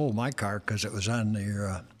Ford had sold my car because it was on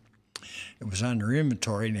their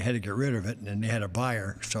inventory, and they had to get rid of it, and they had a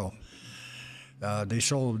buyer. So they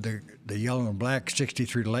sold the yellow and black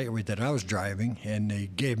 '63 Lightweight that I was driving, and they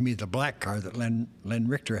gave me the black car that Len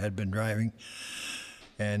Richter had been driving.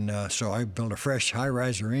 And so I built a fresh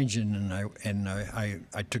high-riser engine, and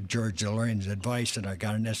I took George DeLorean's advice, and I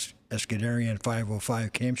got an Escuderian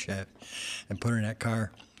 505 camshaft and put in that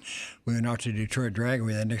car. We went out to Detroit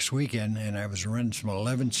Dragway that next weekend, and I was running some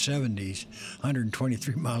 1170s,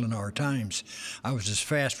 123 mile an hour times. I was as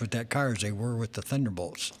fast with that car as they were with the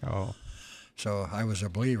Thunderbolts. Oh. So I was a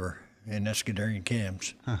believer in Escuderian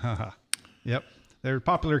cams. Yep. They're a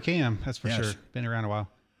popular cam, that's for Yes. sure. Been around a while.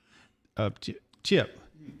 Chip,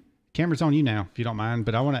 camera's on you now, if you don't mind,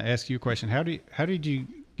 but I want to ask you a question. How did you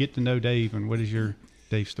get to know Dave, and what is your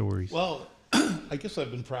Dave stories? Well, I guess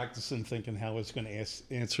I've been practicing thinking how I was going to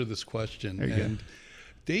answer this question. There you And go.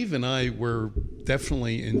 Dave and I were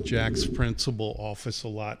definitely in Jack's principal office a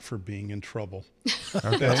lot for being in trouble.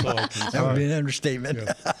 Okay. That's all I can say. That would be an understatement.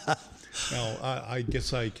 Yeah. Now, I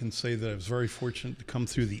guess I can say that I was very fortunate to come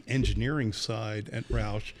through the engineering side at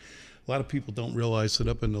Roush. A lot of people don't realize that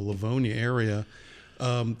up in the Livonia area,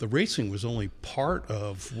 the racing was only part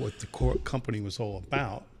of what the company was all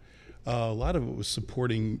about. A lot of it was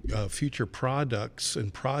supporting future products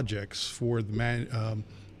and projects for the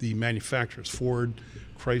manufacturers, Ford,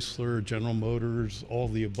 Chrysler, General Motors, all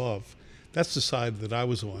the above. That's the side that I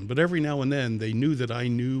was on. But every now and then, they knew that I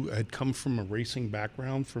had come from a racing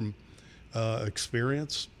background, from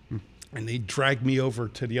experience, and they dragged me over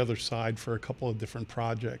to the other side for a couple of different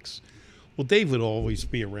projects. Well, Dave would always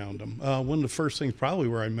be around them. One of the first things probably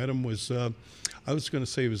where I met him was, I was going to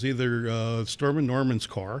say it was either Storm and Norman's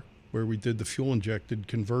car, where we did the fuel-injected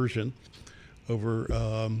conversion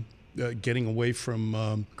over getting away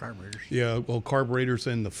from carburetors. Yeah, well, carburetors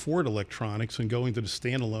and the Ford electronics, and going to the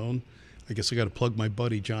standalone. I guess I got to plug my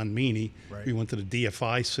buddy John Meany. Right. We went to the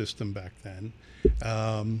DFI system back then.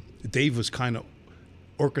 Dave was kind of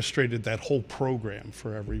orchestrated that whole program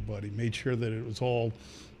for everybody, made sure that it was all,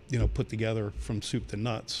 put together from soup to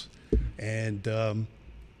nuts, and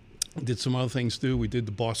did some other things too. We did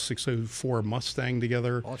the Boss 604 Mustang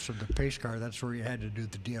together. Also, the pace car, that's where you had to do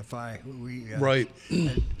the DFI. We Right.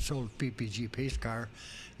 had sold PPG pace car,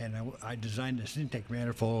 and I designed this intake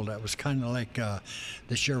manifold that was kind of like the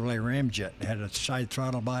Chevrolet Ramjet. It had a side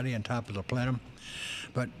throttle body on top of the plenum,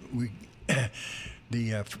 but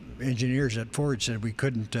the engineers at Ford said we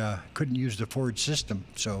couldn't use the Ford system.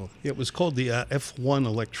 So it was called the F1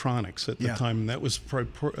 electronics at the time, and that was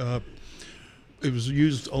it was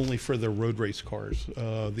used only for their road race cars,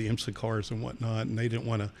 the IMSA cars and whatnot, and they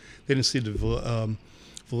didn't see the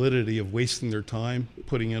validity of wasting their time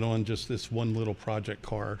putting it on just this one little project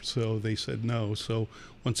car. So they said no. So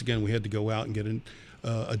once again, we had to go out and get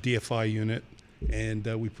a DFI unit, and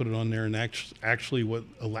we put it on there, and actually what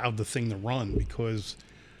allowed the thing to run, because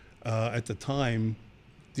at the time,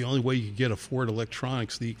 the only way you could get a Ford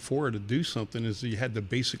electronics, the Ford, to do something is you had to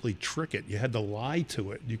basically trick it. You had to lie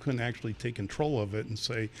to it. You couldn't actually take control of it and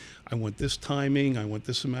say, I want this timing, I want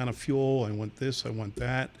this amount of fuel, I want this, I want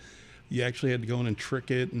that. You actually had to go in and trick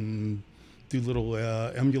it and do little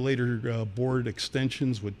emulator board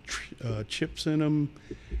extensions with chips in them.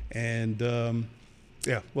 And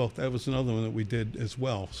yeah, well, that was another one that we did as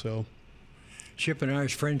well. So Chip and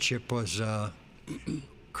I's friendship was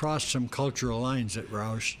crossed some cultural lines at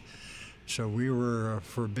Roush, so we were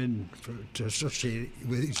forbidden to associate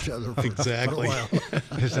with each other for, exactly. for a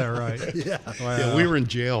while. Is that right? Yeah. Wow. Yeah, we were in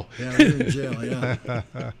jail. Yeah, we were in jail,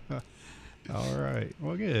 yeah. All right.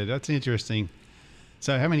 Well, good. That's interesting.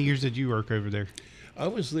 So how many years did you work over there? I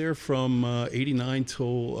was there from 89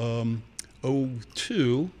 till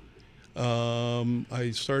 02.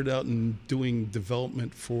 I started out in doing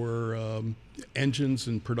development for engines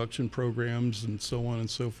and production programs and so on and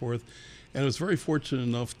so forth. And I was very fortunate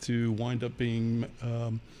enough to wind up being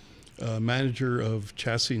manager of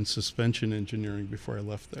chassis and suspension engineering before I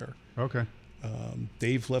left there. Okay.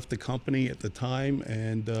 Dave left the company at the time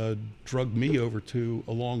and drugged me over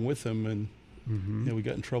along with him, and Yeah, we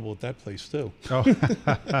got in trouble at that place too. Oh,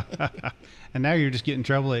 and now you're just getting in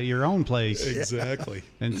trouble at your own place. Exactly.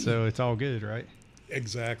 And so it's all good, right?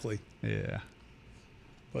 Exactly. Yeah.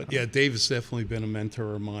 But yeah, Dave has definitely been a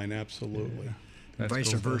mentor of mine. Absolutely. Yeah.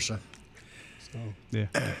 Vice versa. So yeah,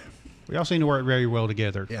 we all seem to work very well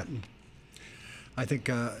together. Yeah. I think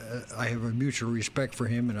I have a mutual respect for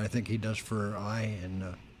him, and I think he does for I, and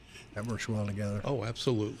that works well together. Oh,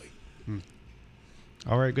 absolutely.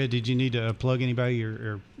 All right, good. Did you need to plug anybody,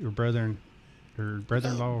 your brother or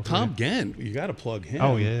brother-in-law? Tom Gent, you got to plug him.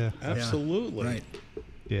 Oh yeah, absolutely. Right.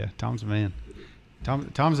 Yeah, Tom's a man.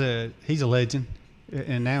 Tom's he's a legend,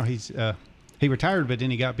 and now he retired, but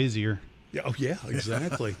then he got busier. Yeah. Oh yeah,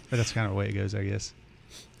 exactly. But that's kind of the way it goes, I guess.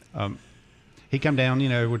 He come down,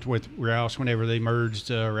 with Roush whenever they merged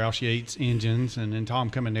Roush Yates engines, and then Tom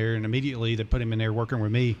come in there, and immediately they put him in there working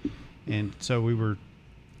with me, and so we were,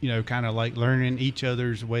 kind of like learning each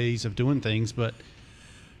other's ways of doing things. But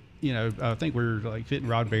I think we were like fitting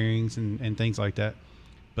rod bearings and things like that.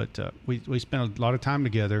 But we spent a lot of time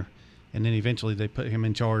together, and then eventually they put him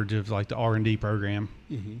in charge of like the R&D program,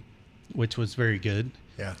 which was very good.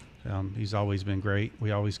 Yeah. He's always been great.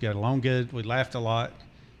 We always got along good. We laughed a lot.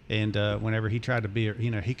 And whenever he tried to be,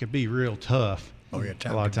 he could be real tough. Oh yeah,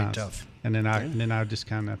 a lot of times. Tough. And then I just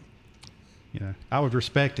kind of, I would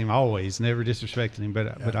respect him always, never disrespected him,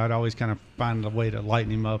 but I'd always kind of find a way to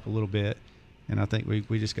lighten him up a little bit. And I think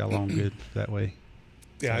we just got along good that way.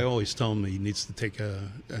 Yeah, I always tell him he needs to take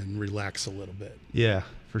and relax a little bit. Yeah,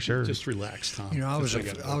 for sure. Just relax, Tom. I was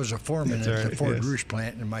a foreman at the Ford Roush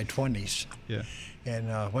plant in my 20s. Yeah.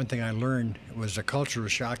 And one thing I learned was a cultural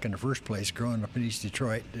shock in the first place, growing up in East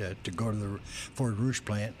Detroit, to go to the Ford Roush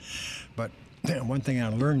plant. But one thing I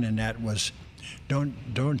learned in that was,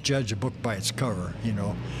 don't judge a book by its cover.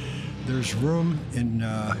 There's room in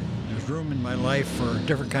my life for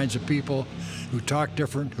different kinds of people who talk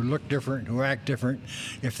different, who look different, who act different.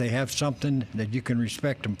 If they have something that you can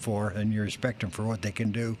respect them for, and you respect them for what they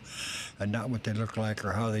can do, and not what they look like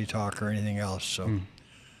or how they talk or anything else. So.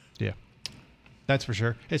 Yeah. That's for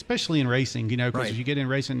sure, especially in racing, because Right. if you get in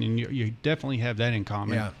racing, and you definitely have that in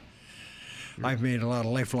common. Yeah. I've made a lot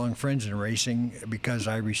of lifelong friends in racing because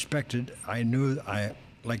I knew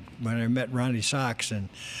like when I met Ronnie Sox and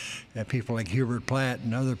people like Hubert Platt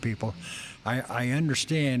and other people, I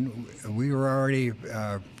understand we were already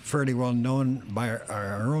fairly well known by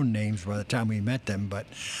our own names by the time we met them, but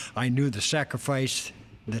I knew the sacrifice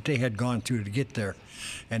that they had gone through to get there,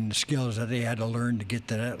 and the skills that they had to learn to get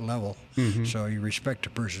to that level. So you respect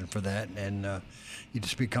a person for that, and you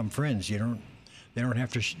just become friends. They don't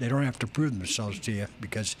have to prove themselves to you,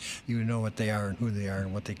 because you know what they are and who they are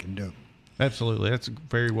and what they can do. Absolutely, that's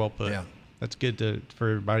very well put. Yeah. That's good for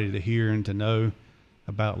everybody to hear and to know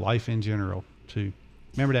about life in general too.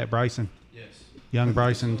 Remember that, Bryson? Yes. Young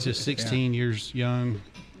Bryson, just 16 years young,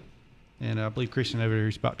 and I believe Christian over there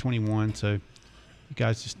is about 21. So you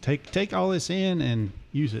guys just take all this in and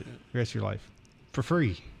use it the rest of your life for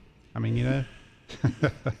free. I mean,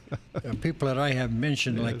 People that I have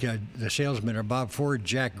mentioned, like the salesman are Bob Ford,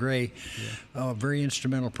 Jack Gray, a very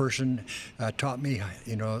instrumental person, taught me,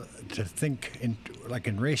 to think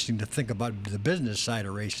in racing, to think about the business side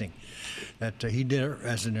of racing. That he did it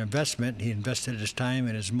as an investment. He invested his time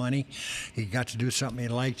and his money. He got to do something he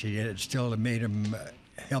liked. It still made him,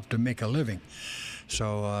 helped him make a living.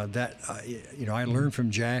 So I learned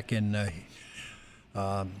from Jack, and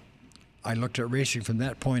I looked at racing from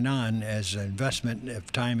that point on as an investment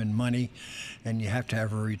of time and money, and you have to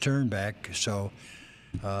have a return back. So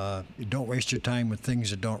you don't waste your time with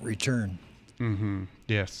things that don't return. Mm-hmm.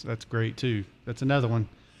 Yes, that's great too. That's another one.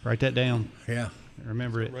 Write that down. Yeah.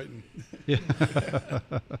 Remember it. Yeah.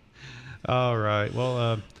 All right.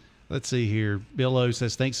 Well, let's see here. Bill O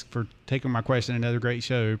says, thanks for taking my question. Another great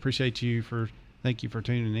show. Thank you for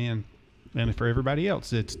tuning in. And for everybody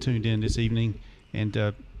else that's tuned in this evening.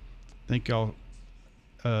 And thank y'all.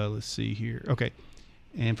 Let's see here. Okay.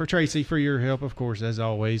 And for Tracy, for your help, of course, as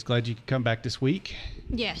always. Glad you could come back this week.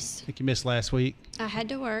 Yes. I think you missed last week. I had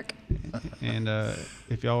to work. And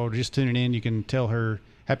if y'all are just tuning in, you can tell her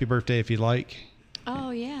happy birthday if you'd like.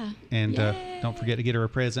 Oh, yeah. And don't forget to get her a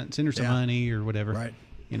present. Send her some money or whatever. Right.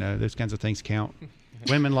 Those kinds of things count.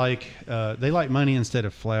 Women they like money instead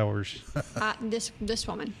of flowers. This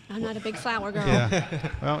woman. I'm not a big flower girl.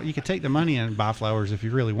 Yeah. Well, you could take the money and buy flowers if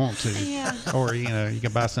you really want to. Yeah. Or you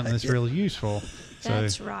can buy something that's really useful.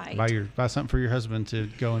 That's so right. Buy something for your husband to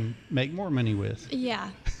go and make more money with.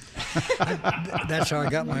 Yeah. That's how I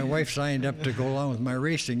got my wife signed up to go along with my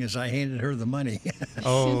racing, is I handed her the money.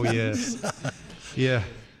 Oh yes. Yeah.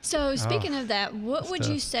 So speaking of that, what would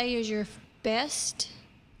you say is your best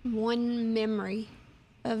one memory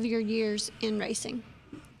of your years in racing,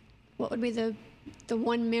 what would be the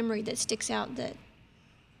one memory that sticks out that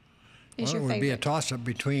is your It would favorite? be a toss-up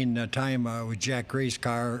between the time with Jack Gray's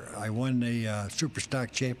car. I won the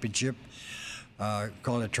Superstock Championship,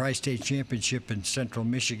 called it Tri-State Championship in Central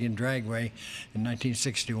Michigan Dragway in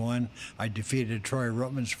 1961. I defeated Troy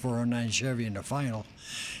Ruttman's 409 Chevy in the final,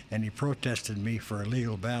 and he protested me for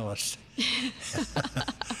illegal ballast.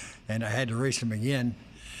 And I had to race him again.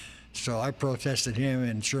 So I protested him,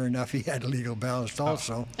 and sure enough, he had illegal ballast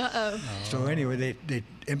also. So anyway, they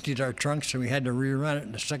emptied our trunks, and we had to rerun it.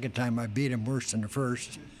 And the second time, I beat him worse than the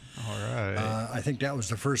first. All right. I think that was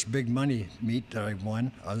the first big money meet that I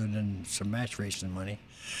won, other than some match racing money.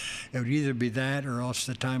 It would either be that or else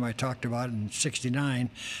the time I talked about in '69,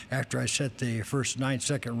 after I set the first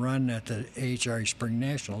 9-second run at the AHRA Spring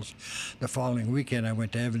Nationals. The following weekend, I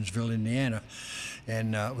went to Evansville, Indiana,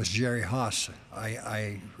 and it was Jerry Haas.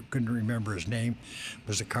 I couldn't remember his name. It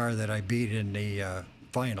was the car that I beat in the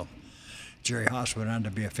final. Jerry Haas went on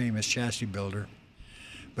to be a famous chassis builder.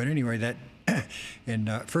 But anyway, that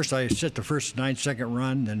first I set the first 9-second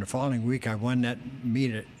run. Then the following week I won that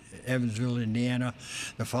meet at Evansville, Indiana.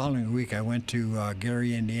 The following week I went to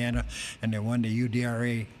Gary, Indiana, and they won the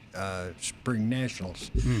UDRA Spring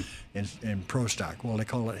Nationals in Pro Stock. Well, they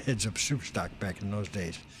call it Heads Up Super Stock back in those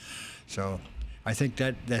days. So I think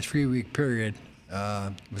that 3-week period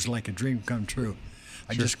was like a dream come true.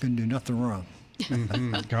 I just couldn't do nothing wrong.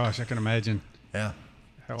 Gosh, I can imagine. Yeah.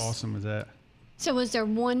 How awesome was that? So was there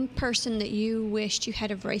one person that you wished you had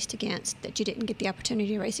have raced against that you didn't get the opportunity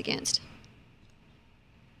to race against?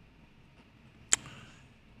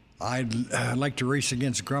 I'd like to race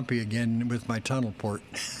against Grumpy again with my tunnel port.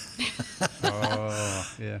 Oh,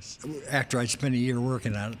 yes. After I'd spent a year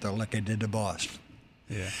working on it, though, like I did the Boss.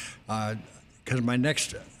 Yeah.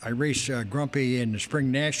 Because I raced Grumpy in the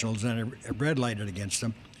Spring Nationals, and I red lighted against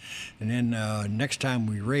him. And then next time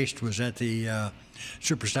we raced was at the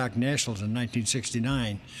Superstock Nationals in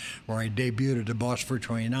 1969, where I debuted at the Boss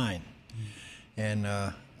 429. And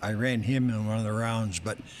I ran him in one of the rounds,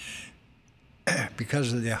 but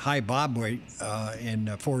because of the high bob weight and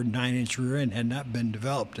the Ford 9-inch rear end had not been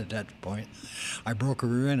developed at that point, I broke a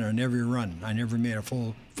rear end on every run. I never made a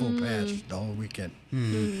full pass the whole weekend.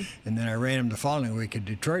 And then I ran him the following week at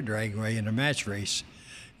Detroit Dragway in a match race,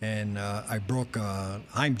 and I broke a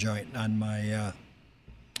Hamm joint on my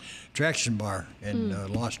traction bar and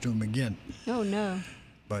lost to him again. Oh, no.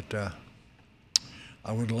 But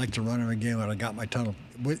I would like to run him again when I got my tunnel,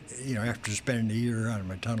 after spending a year on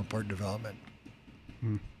my tunnel port development.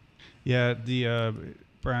 Yeah,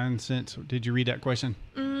 Brian, did you read that question?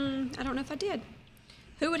 I don't know if I did.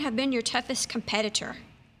 Who would have been your toughest competitor?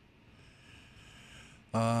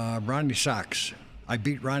 Ronnie Socks. I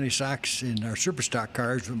beat Ronnie Socks in our Superstock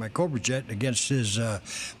cars with my Cobra Jet against his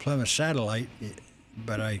Plymouth Satellite,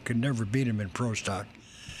 but I could never beat him in Pro Stock.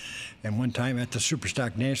 And one time at the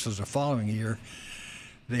Superstock Nationals the following year,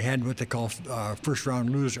 they had what they call first round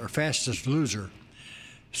loser, or fastest loser.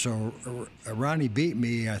 So Ronnie beat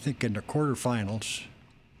me, I think, in the quarterfinals.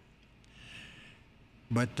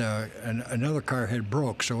 But another car had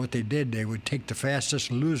broke, so what they did, they would take the fastest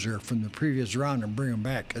loser from the previous round and bring him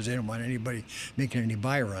back because they didn't want anybody making any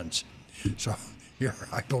buy runs. So here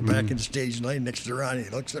I go back in the stage lane next to Ronnie. He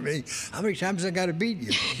looks at me, how many times I got to beat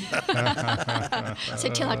you? So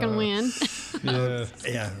till I can win.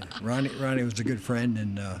 Yeah, Ronnie was a good friend,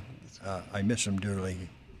 and I miss him dearly.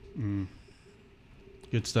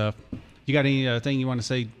 Good stuff. You got anything you want to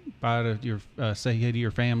say bye to say hey to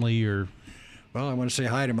your family or? Well, I want to say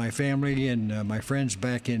hi to my family and my friends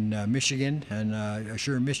back in Michigan, and I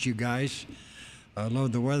sure missed you guys. I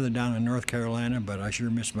love the weather down in North Carolina, but I sure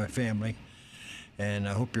miss my family. And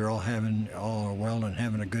I hope you're all are well and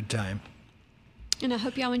having a good time. And I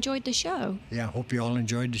hope y'all enjoyed the show. Yeah, I hope you all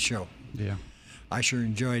enjoyed the show. Yeah. I sure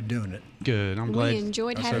enjoyed doing it. Good. I'm glad. We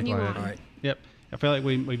enjoyed having you on. All right. Yep. I feel like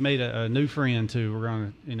we've made a new friend too. We're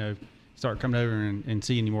going to, start coming over and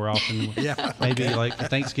seeing you more often. Yeah. Maybe like for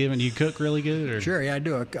Thanksgiving. Do you cook really good? Or? Sure, yeah, I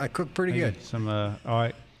do. I cook pretty good. Some, all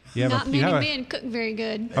right. Not many men cook very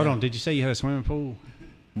good. Hold on. Did you say you had a swimming pool?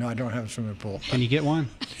 No, I don't have a swimming pool. Can you get one?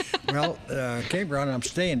 Well, campground I'm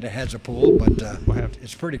staying that has a pool, but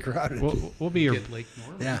it's pretty crowded. We'll be your Lake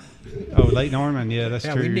Norman. Yeah. Oh, Lake Norman. Yeah, that's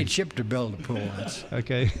true. Yeah, we need Chip to build a pool.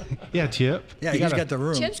 Okay. Yeah, Chip. Yeah, he's got the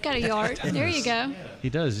room. Chip's got a yard. There you go. He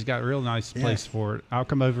does. He's got a real nice place for it. I'll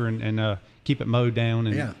come over and keep it mowed down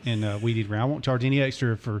and, Yeah. and weed eat around. I won't charge any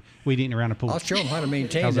extra for weed eating around a pool. I'll show him how to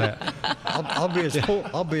maintain How's it. that? I'll be his pool.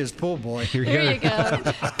 I'll be his pool boy. Here There you go.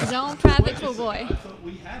 His own private pool boy.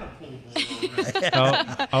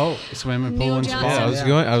 Swimming Neil pool and Johnson. spa.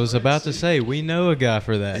 Yeah, I was about to say we know a guy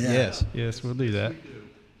for that. Yeah. Yes. We'll do that.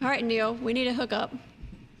 All right, Neil, we need a hookup.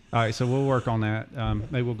 All right, so we'll work on that.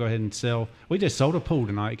 Maybe we'll go ahead and sell. We just sold a pool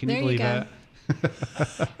tonight. Can There you you believe go.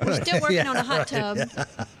 that? We're still working Yeah, on a hot tub.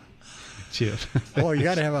 Chip. Oh, you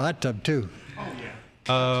got to have a hot tub too.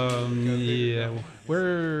 Yeah,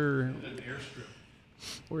 we're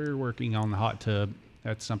working on the hot tub.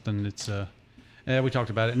 That's something that's we talked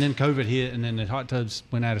about it, and then COVID hit, and then the hot tubs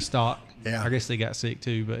went out of stock. Yeah. I guess they got sick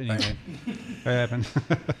too, but anyway, that happened.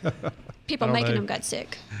 People I don't making know. them got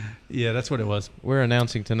sick. Yeah, that's what it was. We're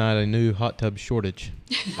announcing tonight a new hot tub shortage.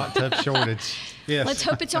 Hot tub shortage. Yes. Let's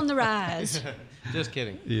hope it's on the rise. Just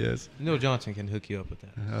kidding. Yes. Neil Johnson can hook you up with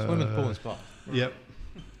that. Swimming pool and spa. Yep.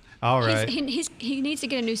 All right. He needs to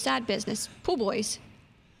get a new side business. Pool boys.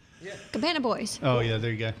 Yeah. Cabana boys. Oh yeah,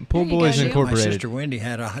 there you go. Pool There you Boys go, Neil. My Incorporated. sister Wendy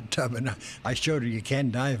had a hot tub, and I showed her you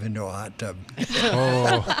can dive into a hot tub.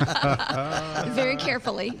 Very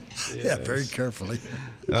carefully. Yeah, very carefully.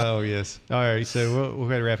 Oh yes. All right. So we'll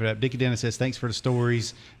go to wrap it up. Dickie Dennis says, "Thanks for the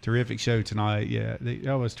stories. Terrific show tonight. Yeah,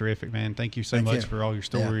 that was terrific, man. Thank you so Thank much you. for all your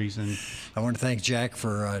stories and." I want to thank Jack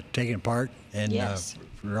for taking part and Yes.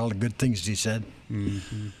 for all the good things he said.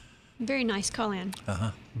 Very nice call in.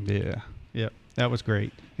 Yeah. Yep. That was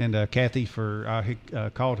great. And Kathy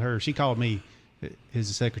called her. She called me,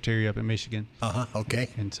 his secretary up in Michigan. Okay.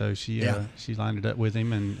 And so she Yeah. she lined it up with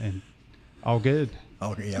him and all good.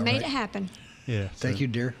 Okay. Yeah. Made right. it happen. Yeah. Thank you,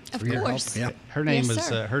 dear, Of for your help. course. Yeah. Her name Yes, was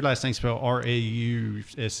sir. her last name's spelled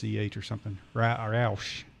Rausch or something.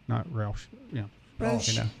 Roush, not Roush. Yeah.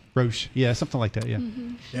 Roush. You know, Roush. Yeah, something like that. Yeah.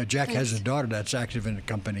 Yeah. Jack has Thanks. a daughter that's active in the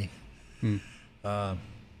company.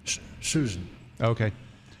 Susan. Okay.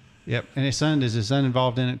 Yep. And is his son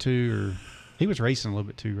involved in it too, or he was racing a little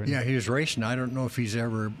bit too, right? Yeah, he was racing. I don't know if he's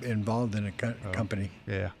ever involved in a company.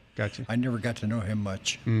 Yeah. Gotcha. I never got to know him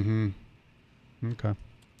much. Okay.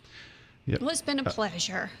 Yep. Well, it's been a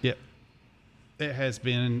pleasure. Yep. It has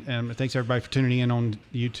been. Thanks everybody for tuning in on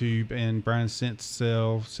YouTube. And Brian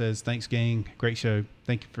Sensel says, "Thanks, gang. Great show.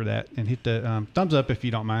 Thank you for that. And hit the thumbs up if you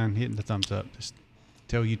don't mind hitting the thumbs up. Just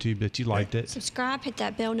tell YouTube that you liked it Subscribe, hit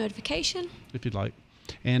that bell notification. if you'd like.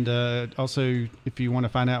 And also, if you want to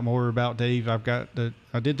find out more about Dave, I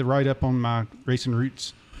did the write up on my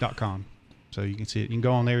racingroots.com, so you can see it. You can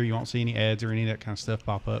go on there. You won't see any ads or any of that kind of stuff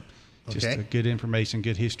pop up. Just Okay. good information,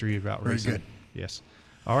 good history about Very racing. good. Yes.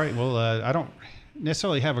 All right. Well, I don't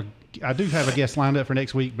necessarily I do have a guest lined up for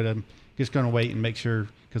next week, but I'm just going to wait and make sure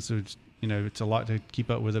because it's a lot to keep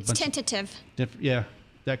up with. It's tentative. Yeah,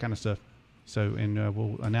 that kind of stuff. So, and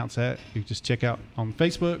we'll announce that. You just check out on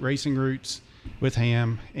Facebook, Racing Roots with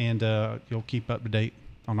Hamm, and you'll keep up to date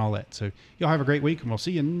on all that. So, y'all have a great week, and we'll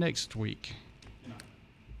see you next week.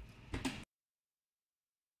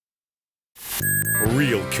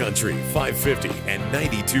 Real Country 550 and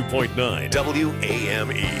 92.9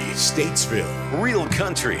 WAME Statesville. Real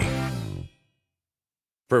Country.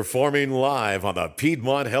 Performing live on the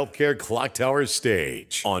Piedmont Healthcare Clock Tower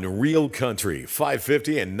stage on Real Country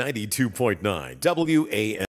 550 and 92.9 WAME.